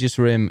 Sentinels Aegis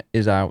Rim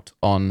is out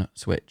on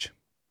Switch.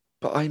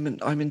 But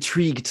I'm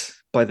intrigued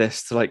by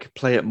this to like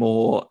play it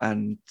more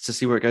and to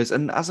see where it goes.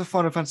 And as a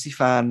Final Fantasy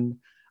fan,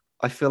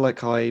 I feel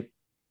like I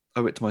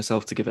owe it to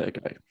myself to give it a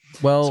go.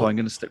 Well, so I'm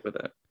going to stick with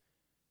it.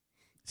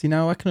 See,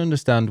 now I can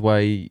understand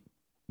why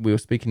we were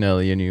speaking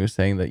earlier and you were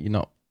saying that you're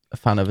not a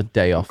fan of a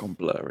day off. Gone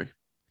blurry.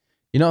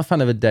 You're not a fan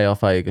of a day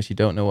off, are you? Because you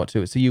don't know what to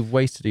do. So you've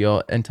wasted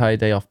your entire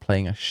day off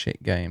playing a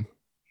shit game.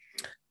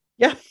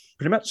 Yeah,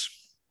 pretty much.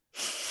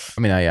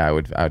 I mean, I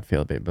would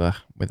feel a bit blah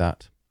with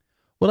that.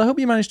 Well, I hope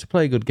you manage to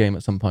play a good game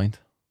at some point.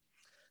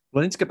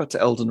 Well, I need to get back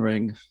to Elden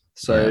Ring.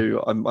 So yeah.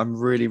 I'm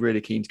really,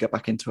 really keen to get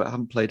back into it. I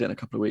haven't played it in a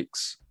couple of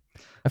weeks.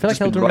 I feel like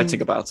Elden Ring...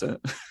 writing about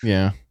it.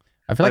 Yeah.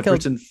 I feel like I've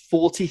written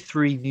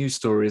 43 news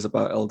stories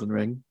about Elden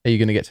Ring. Are you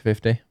going to get to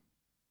 50?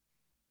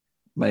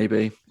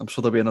 maybe. I'm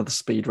sure there'll be another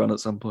speed run at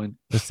some point.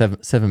 There's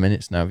 7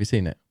 minutes now. Have you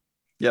seen it?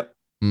 Yep.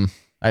 I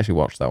actually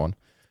watched that one.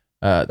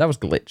 That was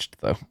glitched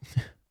though.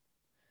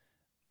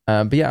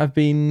 But yeah, I've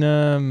been.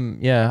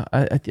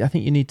 I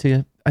think you need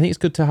to. I think it's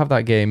good to have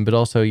that game, but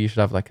also you should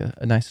have like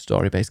a nice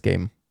story-based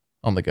game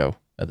on the go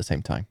at the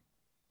same time.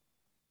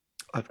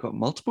 I've got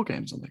multiple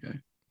games on the go.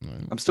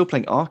 Mm. I'm still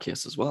playing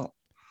Arceus as well.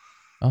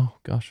 Oh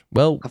gosh.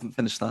 Well, Haven't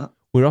finished that.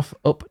 we're off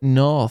up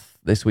north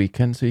this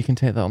weekend, so you can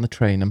take that on the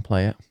train and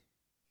play it.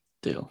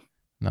 Deal.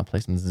 And I'll play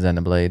some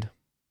Xenoblade.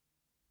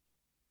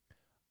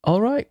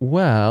 All right,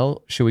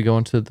 well, shall we go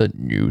on to the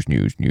news?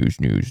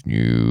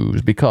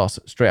 Because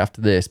straight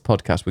after this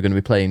podcast, we're going to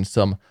be playing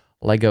some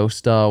Lego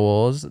Star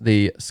Wars,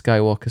 the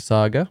Skywalker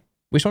Saga.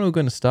 Which one are we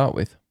going to start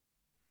with?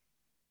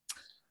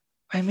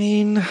 I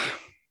mean,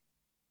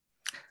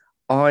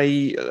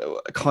 I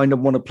kind of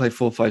want to play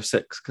 4, 5,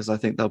 6 because I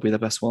think they'll be the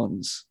best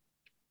ones.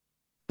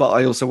 But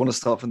I also want to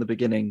start from the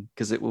beginning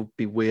because it will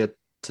be weird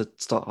to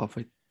start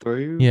halfway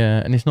through. Yeah,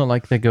 and it's not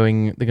like they're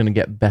going to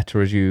get better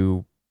as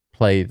you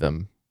play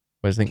them.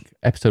 Whereas I think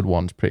episode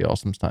 1's pretty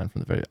awesome starting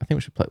from the very. I think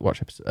we should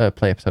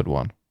play episode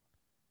 1.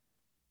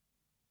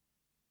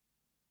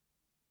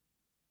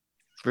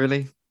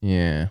 Really?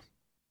 Yeah.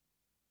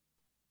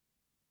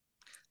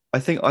 I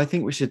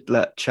think we should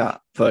let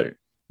chat vote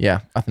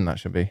Yeah, I think that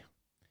should be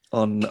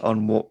on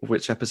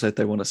which episode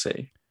they want to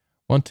see.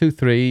 1, 2,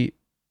 3,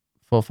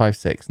 4, 5,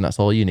 6, and that's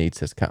all you need,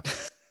 says Cap.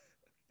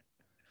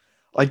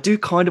 I do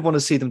kind of want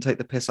to see them take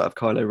the piss out of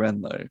Kylo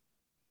Ren, though.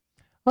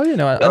 Oh, you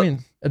know, I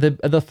mean, is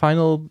the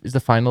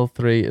final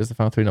three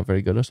not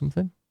very good or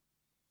something?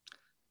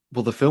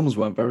 Well, the films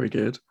weren't very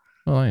good.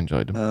 Oh, I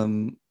enjoyed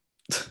them.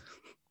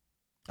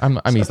 I'm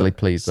Seven- easily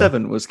pleased. Though.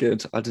 7 was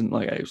good. I didn't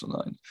like 8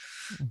 or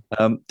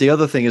 9. The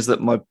other thing is that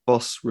my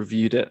boss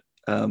reviewed it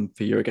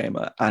for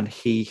Eurogamer, and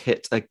he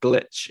hit a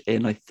glitch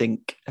in, I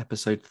think,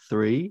 episode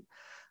 3,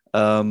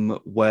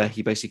 where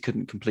he basically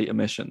couldn't complete a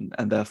mission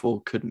and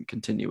therefore couldn't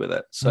continue with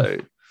it. So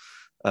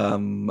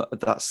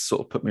that's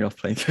sort of put me off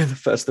playing through the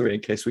first 3 in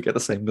case we get the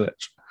same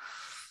glitch.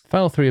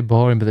 Final 3 are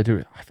boring, but they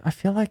do. I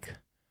feel like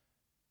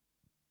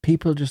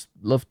people just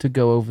love to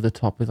go over the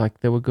top with like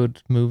they were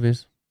good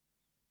movies.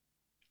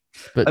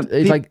 But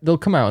it's like they'll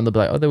come out and they'll be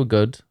like, oh, they were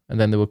good, and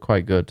then they were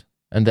quite good,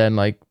 and then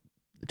like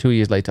 2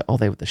 years later, oh,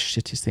 they were the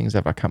shittiest things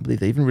ever. I can't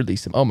believe they even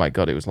released them. Oh my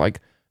god, it was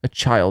like a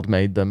child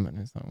made them, and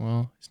it's like,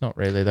 well, it's not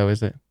really though,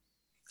 is it?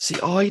 See,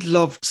 I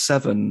loved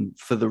 7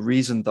 for the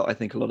reason that I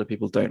think a lot of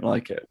people don't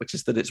like it, which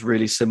is that it's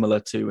really similar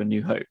to A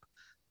New Hope,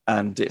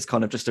 and it's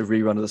kind of just a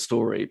rerun of the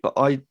story. But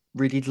I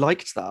really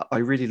liked that. I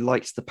really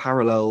liked the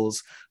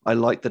parallels. I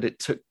liked that it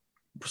took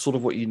sort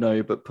of what you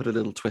know, but put a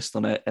little twist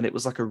on it, and it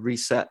was like a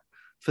reset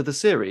for the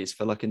series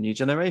for like a new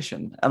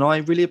generation, and I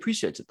really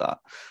appreciated that.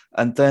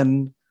 And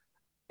then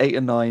 8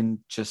 and 9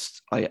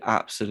 just I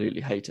absolutely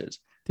hated.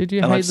 Did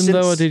you hate them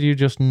though, or did you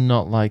just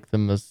not like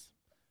them as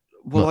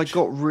well much? I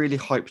got really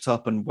hyped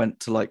up and went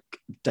to like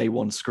day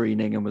 1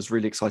 screening and was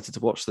really excited to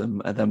watch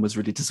them, and then was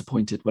really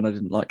disappointed when I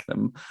didn't like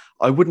them.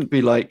 I wouldn't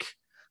be like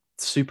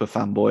super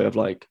fanboy of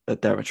like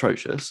that they're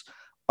atrocious.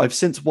 I've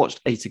since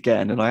watched 8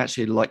 again, and I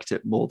actually liked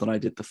it more than I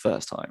did the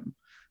first time,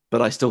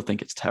 but I still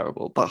think it's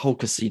terrible. That whole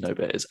casino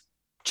bit is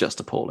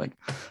just appalling.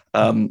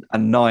 And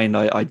 9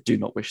 I do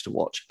not wish to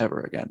watch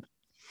ever again.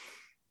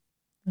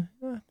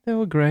 They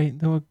were great.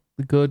 They were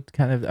good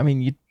kind of. I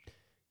mean,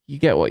 you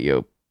get what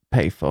you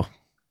pay for.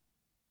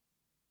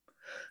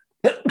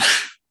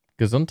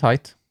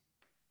 Gesundheit.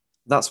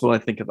 That's what I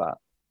think about.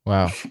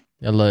 Wow,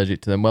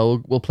 allergic to them.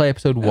 Well, we'll play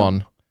episode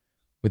 1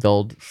 with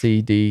old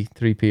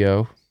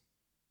CD3PO.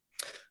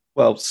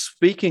 Well,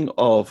 speaking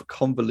of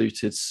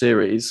convoluted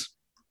series,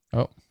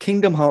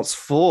 Kingdom Hearts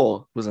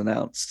 4 was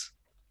announced.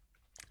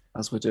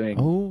 As we're doing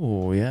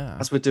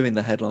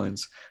the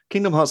headlines,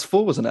 Kingdom Hearts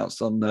 4 was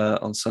announced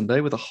on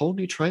Sunday with a whole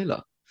new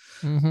trailer,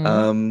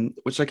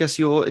 which I guess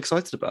you're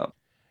excited about.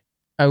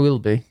 I will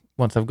be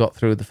once I've got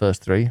through the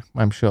first 3,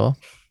 I'm sure.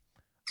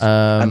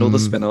 And all the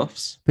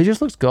spin-offs. But it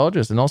just looks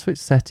gorgeous, and also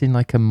it's set in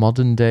like a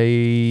modern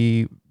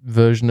day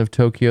version of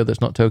Tokyo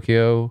that's not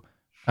Tokyo,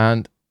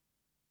 and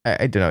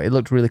I don't know, it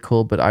looked really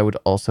cool, but I would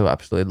also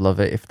absolutely love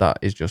it if that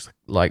is just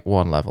like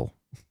one level.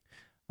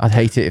 I'd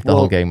hate it if the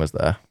whole game was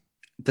there.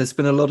 There's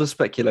been a lot of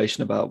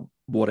speculation about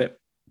what it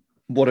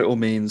all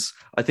means.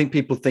 I think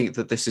people think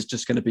that this is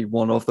just going to be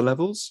one of the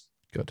levels.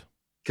 Good.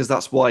 Because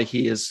that's why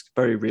he is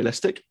very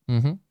realistic.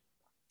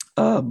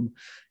 Mm-hmm.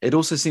 It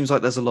also seems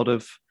like there's a lot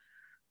of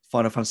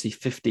Final Fantasy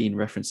 15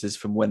 references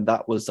from when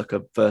that was like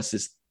a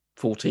Versus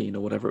 14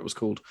 or whatever it was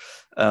called.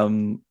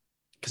 Because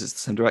it's the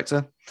same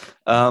director.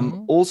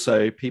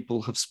 Also,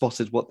 people have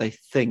spotted what they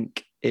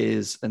think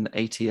is an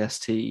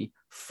ATST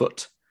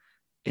foot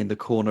in the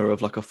corner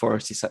of like a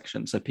foresty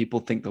section. So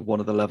people think that one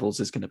of the levels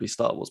is going to be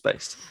Star Wars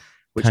based,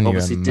 which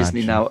obviously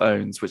Disney now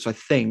owns, which I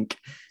think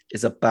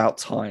is about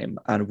time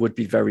and would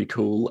be very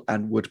cool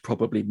and would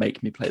probably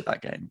make me play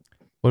that game.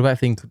 What about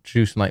things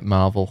introducing like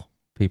Marvel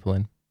people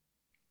in?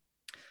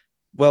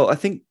 Well, I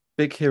think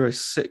Big Hero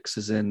 6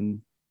 is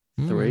in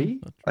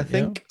 3, I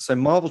think. So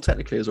Marvel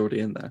technically is already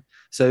in there.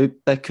 So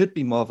there could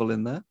be Marvel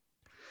in there.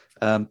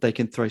 They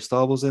can throw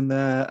Star Wars in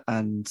there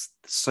and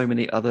so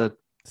many other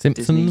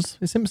Simpsons. Disney.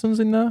 Is Simpsons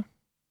in there?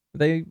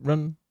 They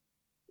run.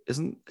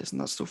 Isn't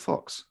that still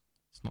Fox?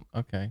 It's not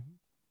okay.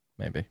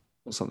 Maybe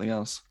or something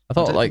else. I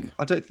thought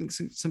I don't think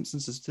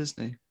Simpsons is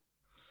Disney.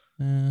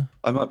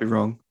 I might be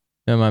wrong.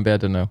 It might be. I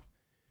don't know.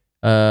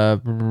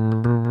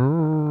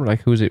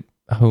 Like who's it?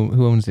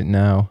 Who owns it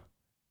now?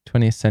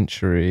 20th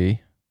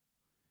Century.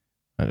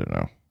 I don't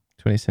know.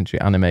 20th Century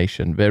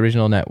Animation. The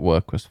original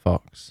network was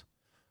Fox.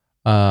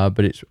 But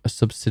it's a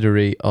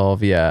subsidiary of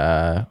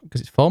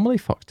because it's formerly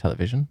Fox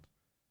Television.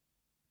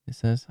 It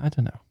says I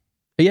don't know.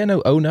 But yeah,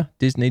 no owner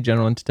Disney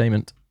General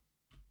Entertainment.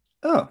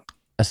 Oh,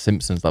 a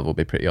Simpsons level would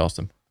be pretty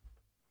awesome.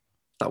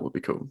 That would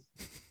be cool.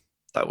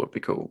 That would be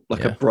cool.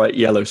 Like a bright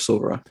yellow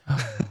Sora.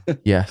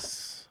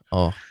 Yes.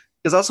 Oh,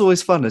 because that's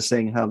always fun, is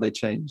seeing how they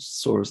change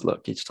Sora's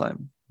look each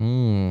time.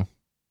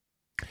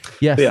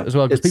 Yes, as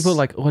well, because people are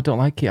like, oh, I don't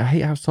like it. I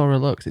hate how Sora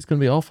looks. It's going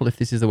to be awful if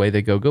this is the way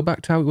they go. Go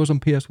back to how it was on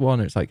PS1.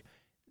 And it's like,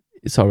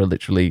 Sora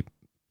literally,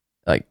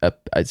 like,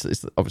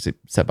 it's obviously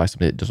said by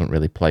somebody that doesn't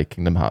really play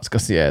Kingdom Hearts,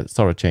 because,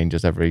 Sora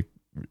changes every,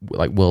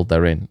 like, world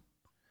they're in.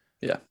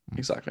 Yeah,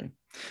 exactly.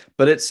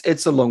 But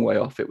it's a long way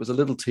off. It was a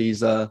little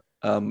teaser.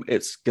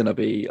 It's going to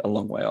be a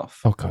long way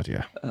off. Oh, God,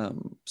 yeah.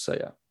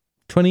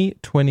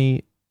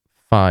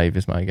 2025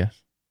 is my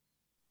guess.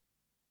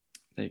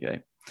 There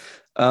you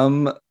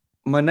go.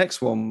 My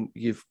next one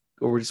you've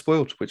already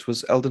spoiled, which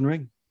was Elden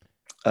Ring.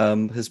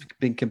 Has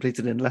been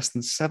completed in less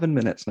than 7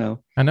 minutes now.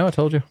 I know, I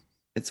told you.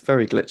 It's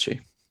very glitchy.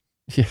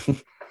 Yeah.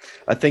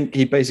 I think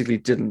he basically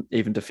didn't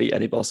even defeat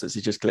any bosses. He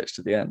just glitched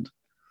at the end.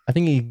 I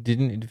think he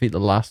didn't defeat the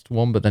last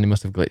one, but then he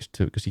must have glitched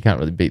too, because you can't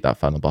really beat that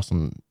final boss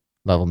on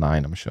level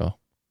 9, I'm sure.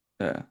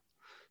 Yeah.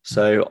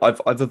 So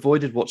I've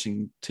avoided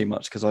watching too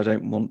much because I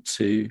don't want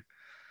to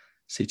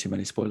see too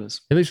many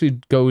spoilers. It literally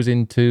goes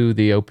into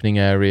the opening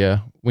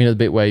area. We know the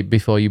bit where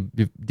before you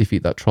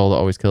defeat that troll that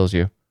always kills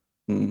you.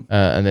 And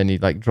then he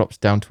like drops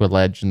down to a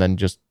ledge and then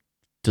just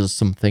does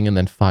something and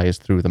then fires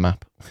through the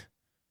map.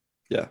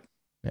 Yeah.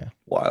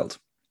 Wild.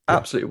 Yeah.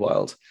 Absolutely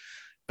wild.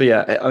 But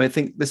yeah, I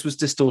think this was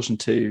Distortion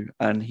 2,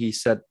 and he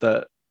said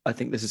that I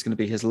think this is going to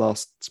be his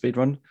last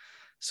speedrun.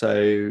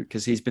 So,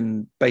 because he's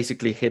been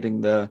basically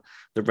hitting the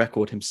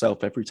record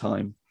himself every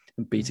time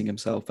and beating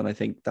himself, and I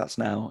think that's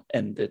now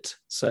ended.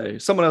 So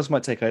someone else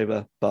might take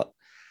over, but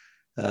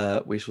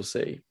we shall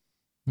see.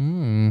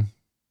 Who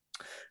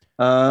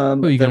are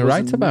you going to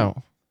write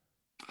about?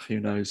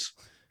 Who knows?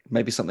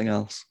 Maybe something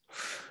else.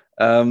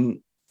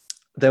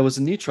 There was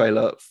a new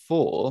trailer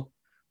for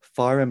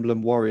Fire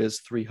Emblem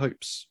Warriors 3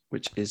 Hopes,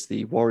 which is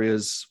the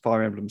Warriors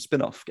Fire Emblem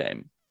spin-off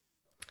game.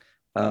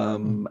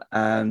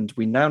 And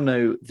we now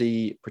know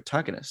the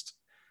protagonist,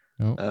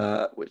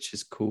 which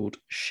is called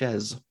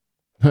Shez.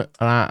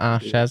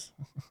 Shez.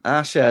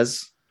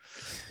 Shez.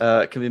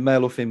 Can be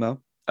male or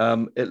female.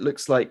 It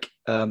looks like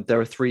there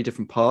are 3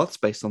 different paths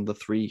based on the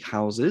 3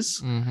 houses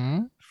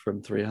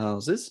from 3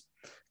 houses,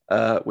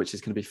 which is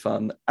going to be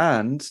fun.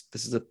 And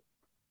this is a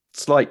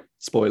slight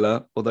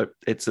spoiler, although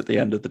it's at the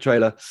end of the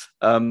trailer.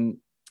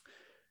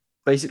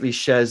 Basically,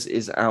 Shez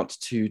is out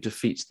to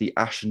defeat the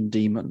Ashen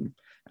Demon,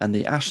 and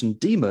the Ashen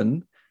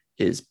Demon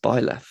is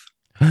Byleth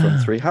from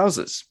 3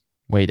 houses.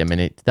 Wait a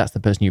minute, that's the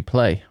person you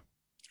play.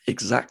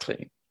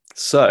 Exactly.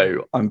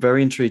 So I'm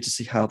very intrigued to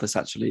see how this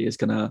actually is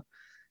going to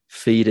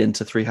feed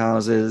into 3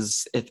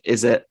 houses.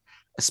 Is it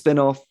a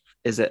spin-off?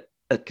 Is it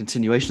a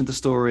continuation of the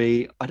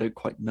story? I don't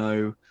quite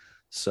know.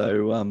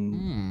 So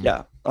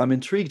yeah, I'm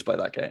intrigued by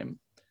that game,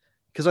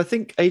 because I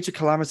think Age of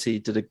Calamity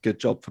did a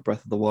good job for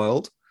Breath of the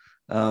Wild.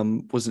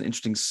 Was an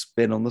interesting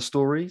spin on the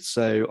story.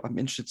 So I'm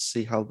interested to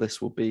see how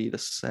this will be the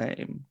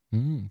same.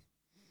 I'm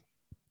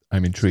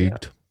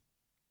intrigued. So, yeah,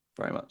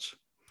 very much.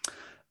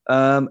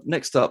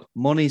 Next up,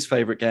 Moni's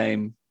favorite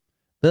game.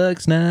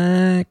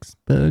 Bugsnax.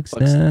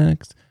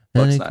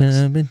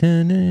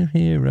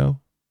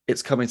 Hero.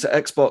 It's coming to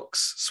Xbox,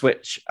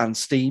 Switch, and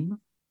Steam.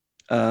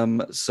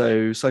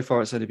 So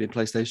far it's only been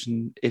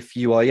PlayStation. If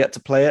you are yet to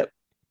play it,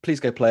 please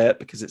go play it,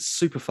 because it's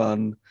super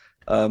fun.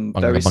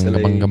 Very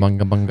silly. Bunga.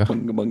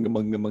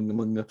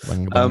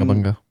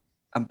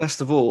 And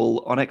best of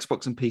all, on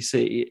Xbox and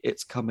PC,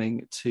 it's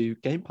coming to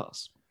Game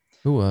Pass.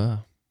 Ooh.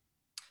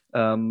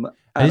 And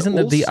isn't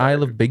there the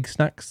Isle of Big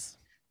Snacks?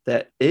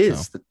 There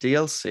is the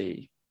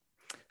DLC,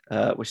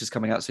 which is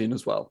coming out soon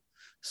as well.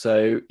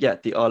 So yeah,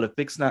 the Isle of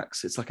Big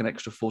Snacks. It's like an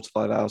extra 4 to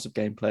 5 hours of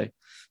gameplay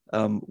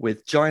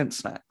with giant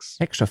snacks.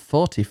 Extra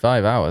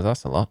 45 hours.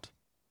 That's a lot.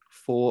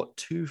 4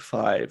 to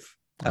 5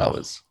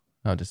 hours.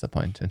 How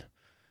disappointing.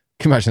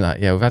 Can you imagine that?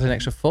 Yeah, we've had an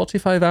extra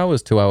 45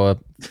 hours to our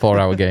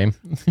 4-hour game.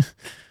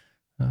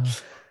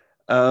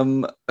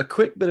 A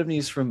quick bit of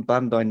news from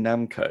Bandai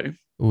Namco.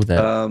 Oh,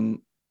 there.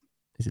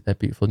 Is it their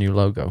beautiful new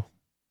logo?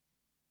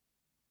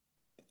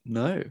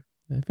 No. Have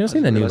you not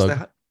seen their new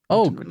logo?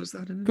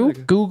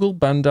 Google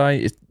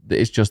Bandai.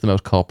 It's just the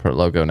most corporate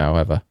logo now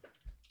ever.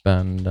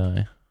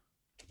 Bandai.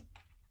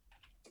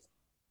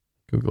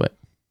 Google it.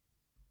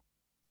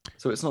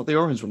 So it's not the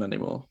orange one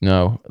anymore.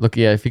 No, look,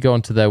 yeah, if you go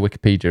onto their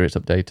Wikipedia, it's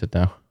updated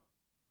now.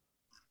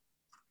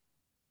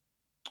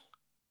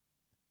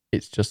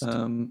 It's just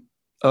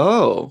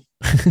Oh,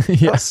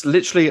 yeah. that's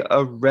literally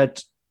a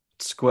red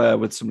square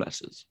with some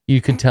letters.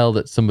 You can tell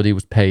that somebody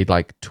was paid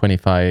like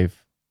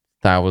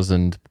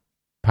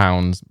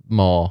 £25,000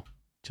 more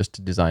just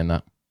to design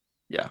that.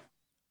 Yeah.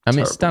 I mean,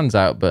 Terrible. it stands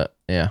out, but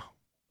yeah.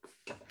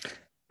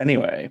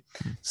 Anyway,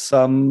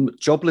 some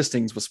job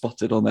listings were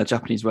spotted on their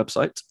Japanese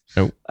website.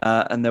 Oh.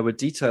 And there were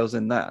details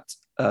in that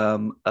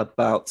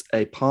about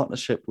a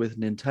partnership with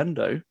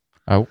Nintendo.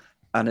 Oh.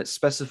 And it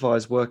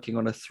specifies working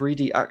on a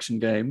 3D action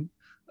game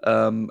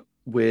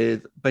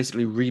with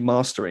basically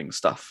remastering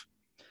stuff.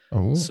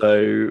 Oh.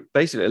 So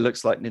basically, it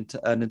looks like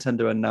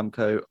Nintendo and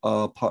Namco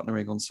are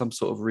partnering on some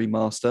sort of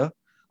remaster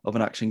of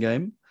an action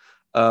game.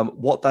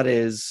 What that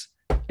is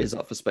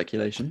up for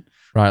speculation.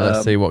 Right,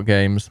 let's see what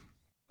games.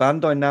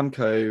 Bandai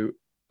Namco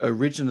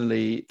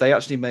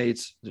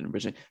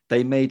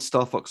they made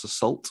Star Fox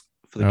Assault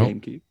for the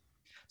GameCube.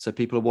 So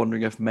people are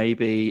wondering if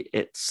maybe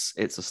it's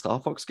a Star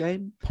Fox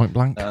game. Point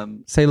Blank.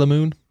 Sailor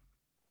Moon.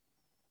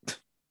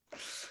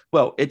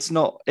 Well, it's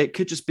not. It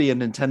could just be a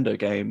Nintendo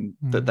game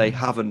that they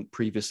haven't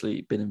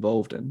previously been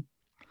involved in.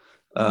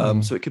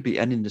 So it could be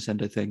any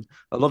Nintendo thing.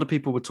 A lot of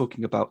people were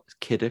talking about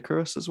Kid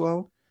Icarus as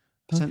well,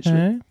 potentially.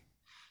 Okay.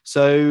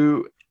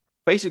 So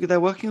basically, they're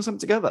working on something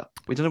together.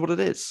 We don't know what it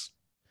is.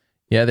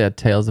 Yeah, they had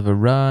Tales of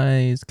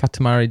Arise,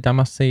 Katamari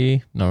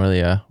Damacy. Not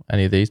really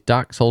any of these.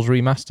 Dark Souls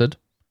Remastered.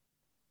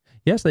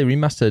 Yes, they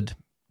remastered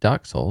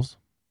Dark Souls.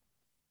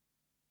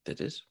 They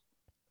did.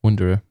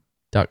 Wanderer.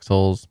 Dark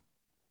Souls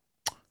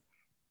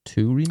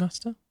 2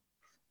 remaster?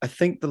 I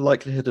think the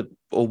likelihood of,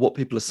 or what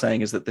people are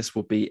saying, is that this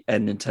will be a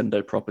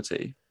Nintendo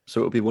property.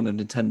 So it will be one of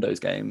Nintendo's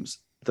games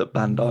that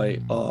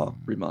Bandai are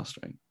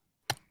remastering,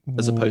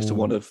 as opposed to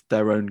one of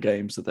their own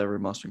games that they're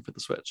remastering for the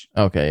Switch.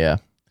 Okay, yeah.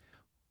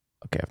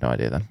 Okay, I have no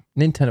idea then.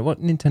 Nintendo.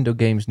 What Nintendo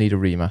games need a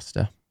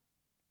remaster?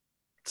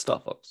 Star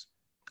Fox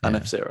and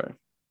F-Zero.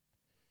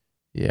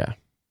 Yeah.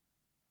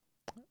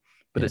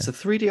 But it's a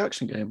 3D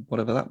action game,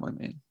 whatever that might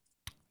mean.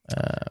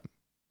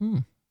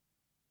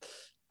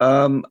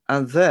 And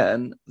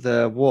then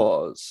there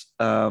was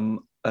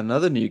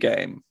another new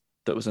game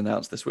that was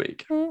announced this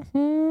week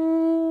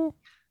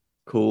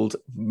called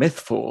Myth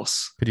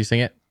Force. Could you sing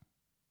it?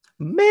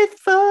 Myth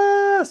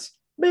Force!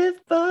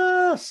 Myth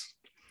Force!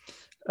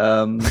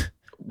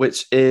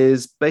 Which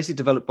is basically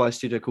developed by a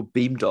studio called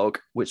Beamdog,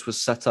 which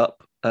was set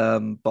up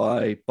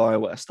by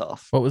BioWare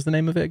staff. What was the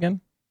name of it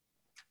again?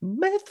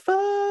 Myth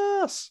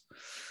Force!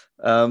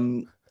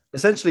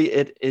 Essentially,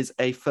 it is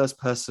a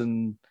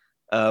first-person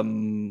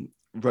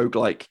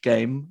roguelike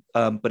game,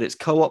 but it's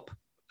co-op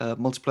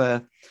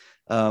multiplayer.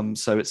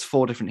 So it's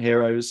 4 different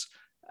heroes,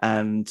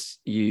 and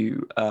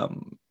you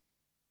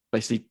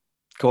basically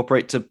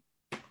cooperate to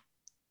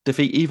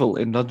defeat evil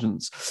in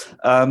dungeons.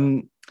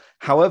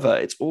 However,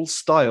 it's all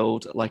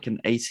styled like an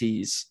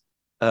 80s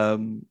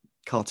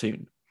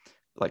cartoon,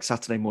 like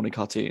Saturday morning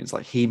cartoons,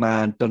 like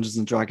He-Man, Dungeons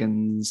and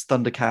Dragons,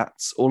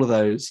 Thundercats, all of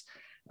those.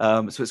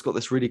 So it's got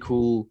this really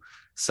cool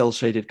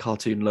cel-shaded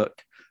cartoon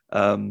look.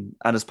 And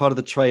as part of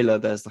the trailer,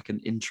 there's like an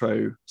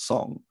intro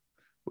song,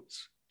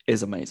 which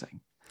is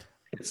amazing.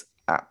 It's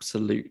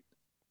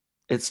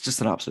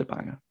just an absolute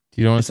banger.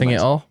 Do you want to sing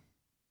it all?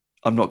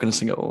 I'm not going to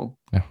sing it all.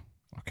 No.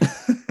 Okay.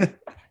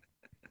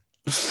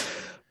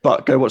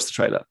 But go watch the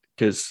trailer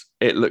because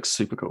it looks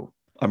super cool.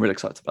 I'm really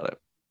excited about it.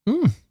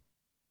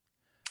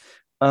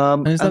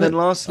 And then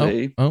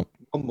lastly,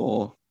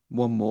 one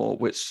more,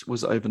 which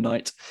was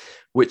overnight,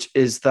 which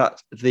is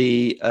that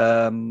the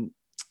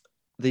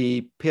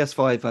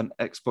PS5 and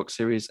Xbox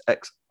Series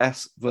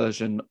XS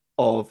version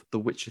of The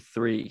Witcher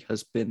 3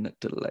 has been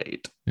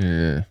delayed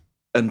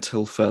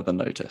until further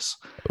notice.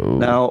 Oh.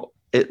 Now,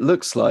 it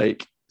looks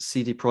like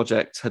CD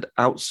Projekt had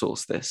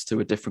outsourced this to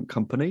a different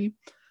company,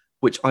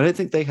 which I don't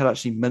think they had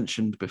actually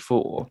mentioned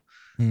before.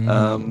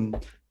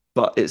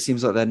 But it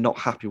seems like they're not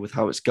happy with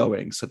how it's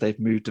going. So they've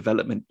moved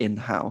development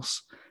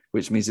in-house,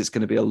 which means it's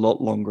going to be a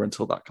lot longer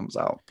until that comes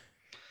out.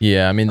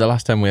 Yeah, I mean, the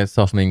last time we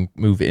saw something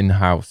move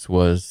in-house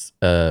was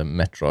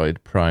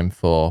Metroid Prime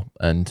 4,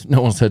 and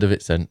no one's heard of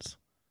it since.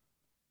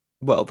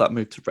 Well, that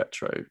moved to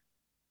Retro,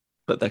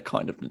 but they're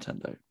kind of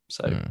Nintendo,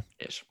 so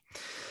ish.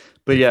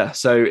 But yeah,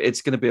 so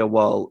it's going to be a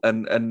while.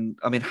 And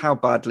I mean, how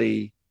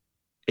badly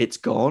it's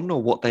gone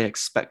or what they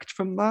expect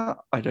from that,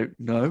 I don't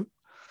know.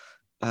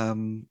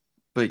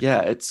 But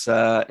yeah, it's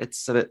a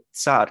bit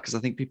sad because I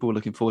think people were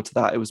looking forward to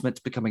that. It was meant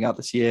to be coming out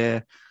this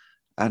year,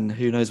 and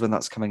who knows when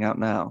that's coming out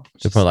now.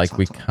 They're probably like,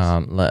 we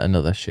can't let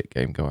another shit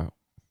game go out.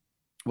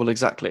 Well,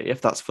 exactly.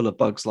 If that's full of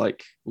bugs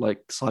like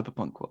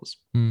Cyberpunk was.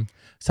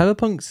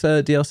 Cyberpunk's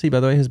DLC,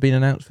 by the way, has been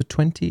announced for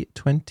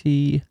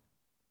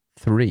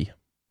 2023.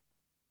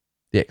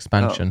 The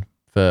expansion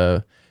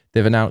they've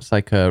announced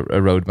like a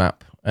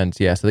roadmap, and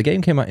yeah, so the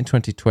game came out in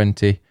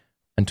 2020,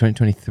 and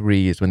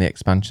 2023 is when the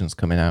expansion's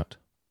coming out.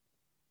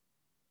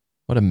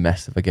 What a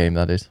mess of a game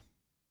that is.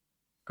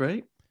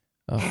 Great.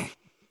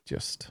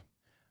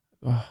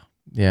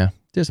 Yeah,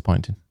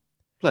 disappointing.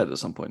 Play it at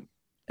some point.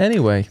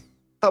 Anyway.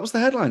 That was the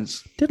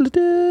headlines.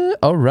 Diddle-a-doo.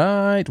 All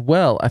right.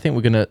 Well, I think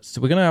we're gonna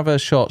have a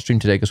short stream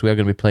today because we are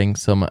going to be playing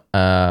some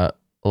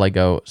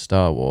Lego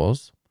Star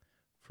Wars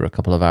for a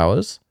couple of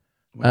hours,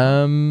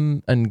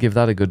 and give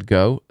that a good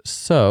go.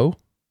 So,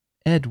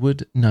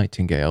 Edward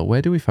Nightingale,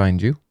 where do we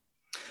find you?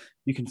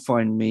 You can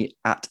find me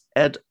at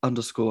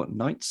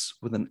ed_nights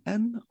with an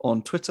N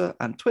on Twitter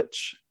and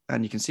Twitch,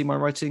 and you can see my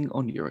writing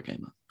on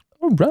Eurogamer.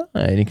 All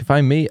right. You can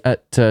find me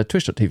at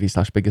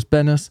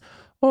twitch.tv/biggestbennis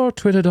or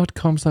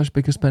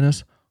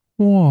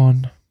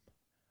twitter.com/biggestbennis1.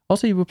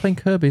 Also, you were playing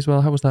Kirby as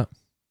well. How was that?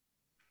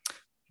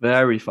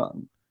 Very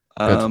fun.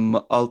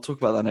 I'll talk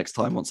about that next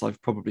time once I've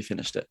probably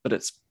finished it, but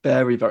it's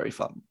very, very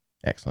fun.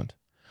 Excellent.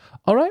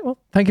 All right. Well,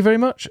 thank you very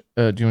much.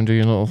 Do you want to do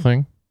your little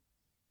thing?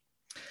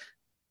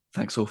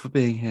 Thanks all for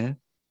being here.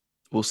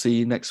 We'll see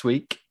you next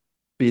week.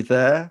 Be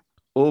there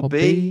or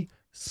be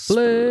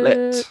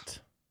split.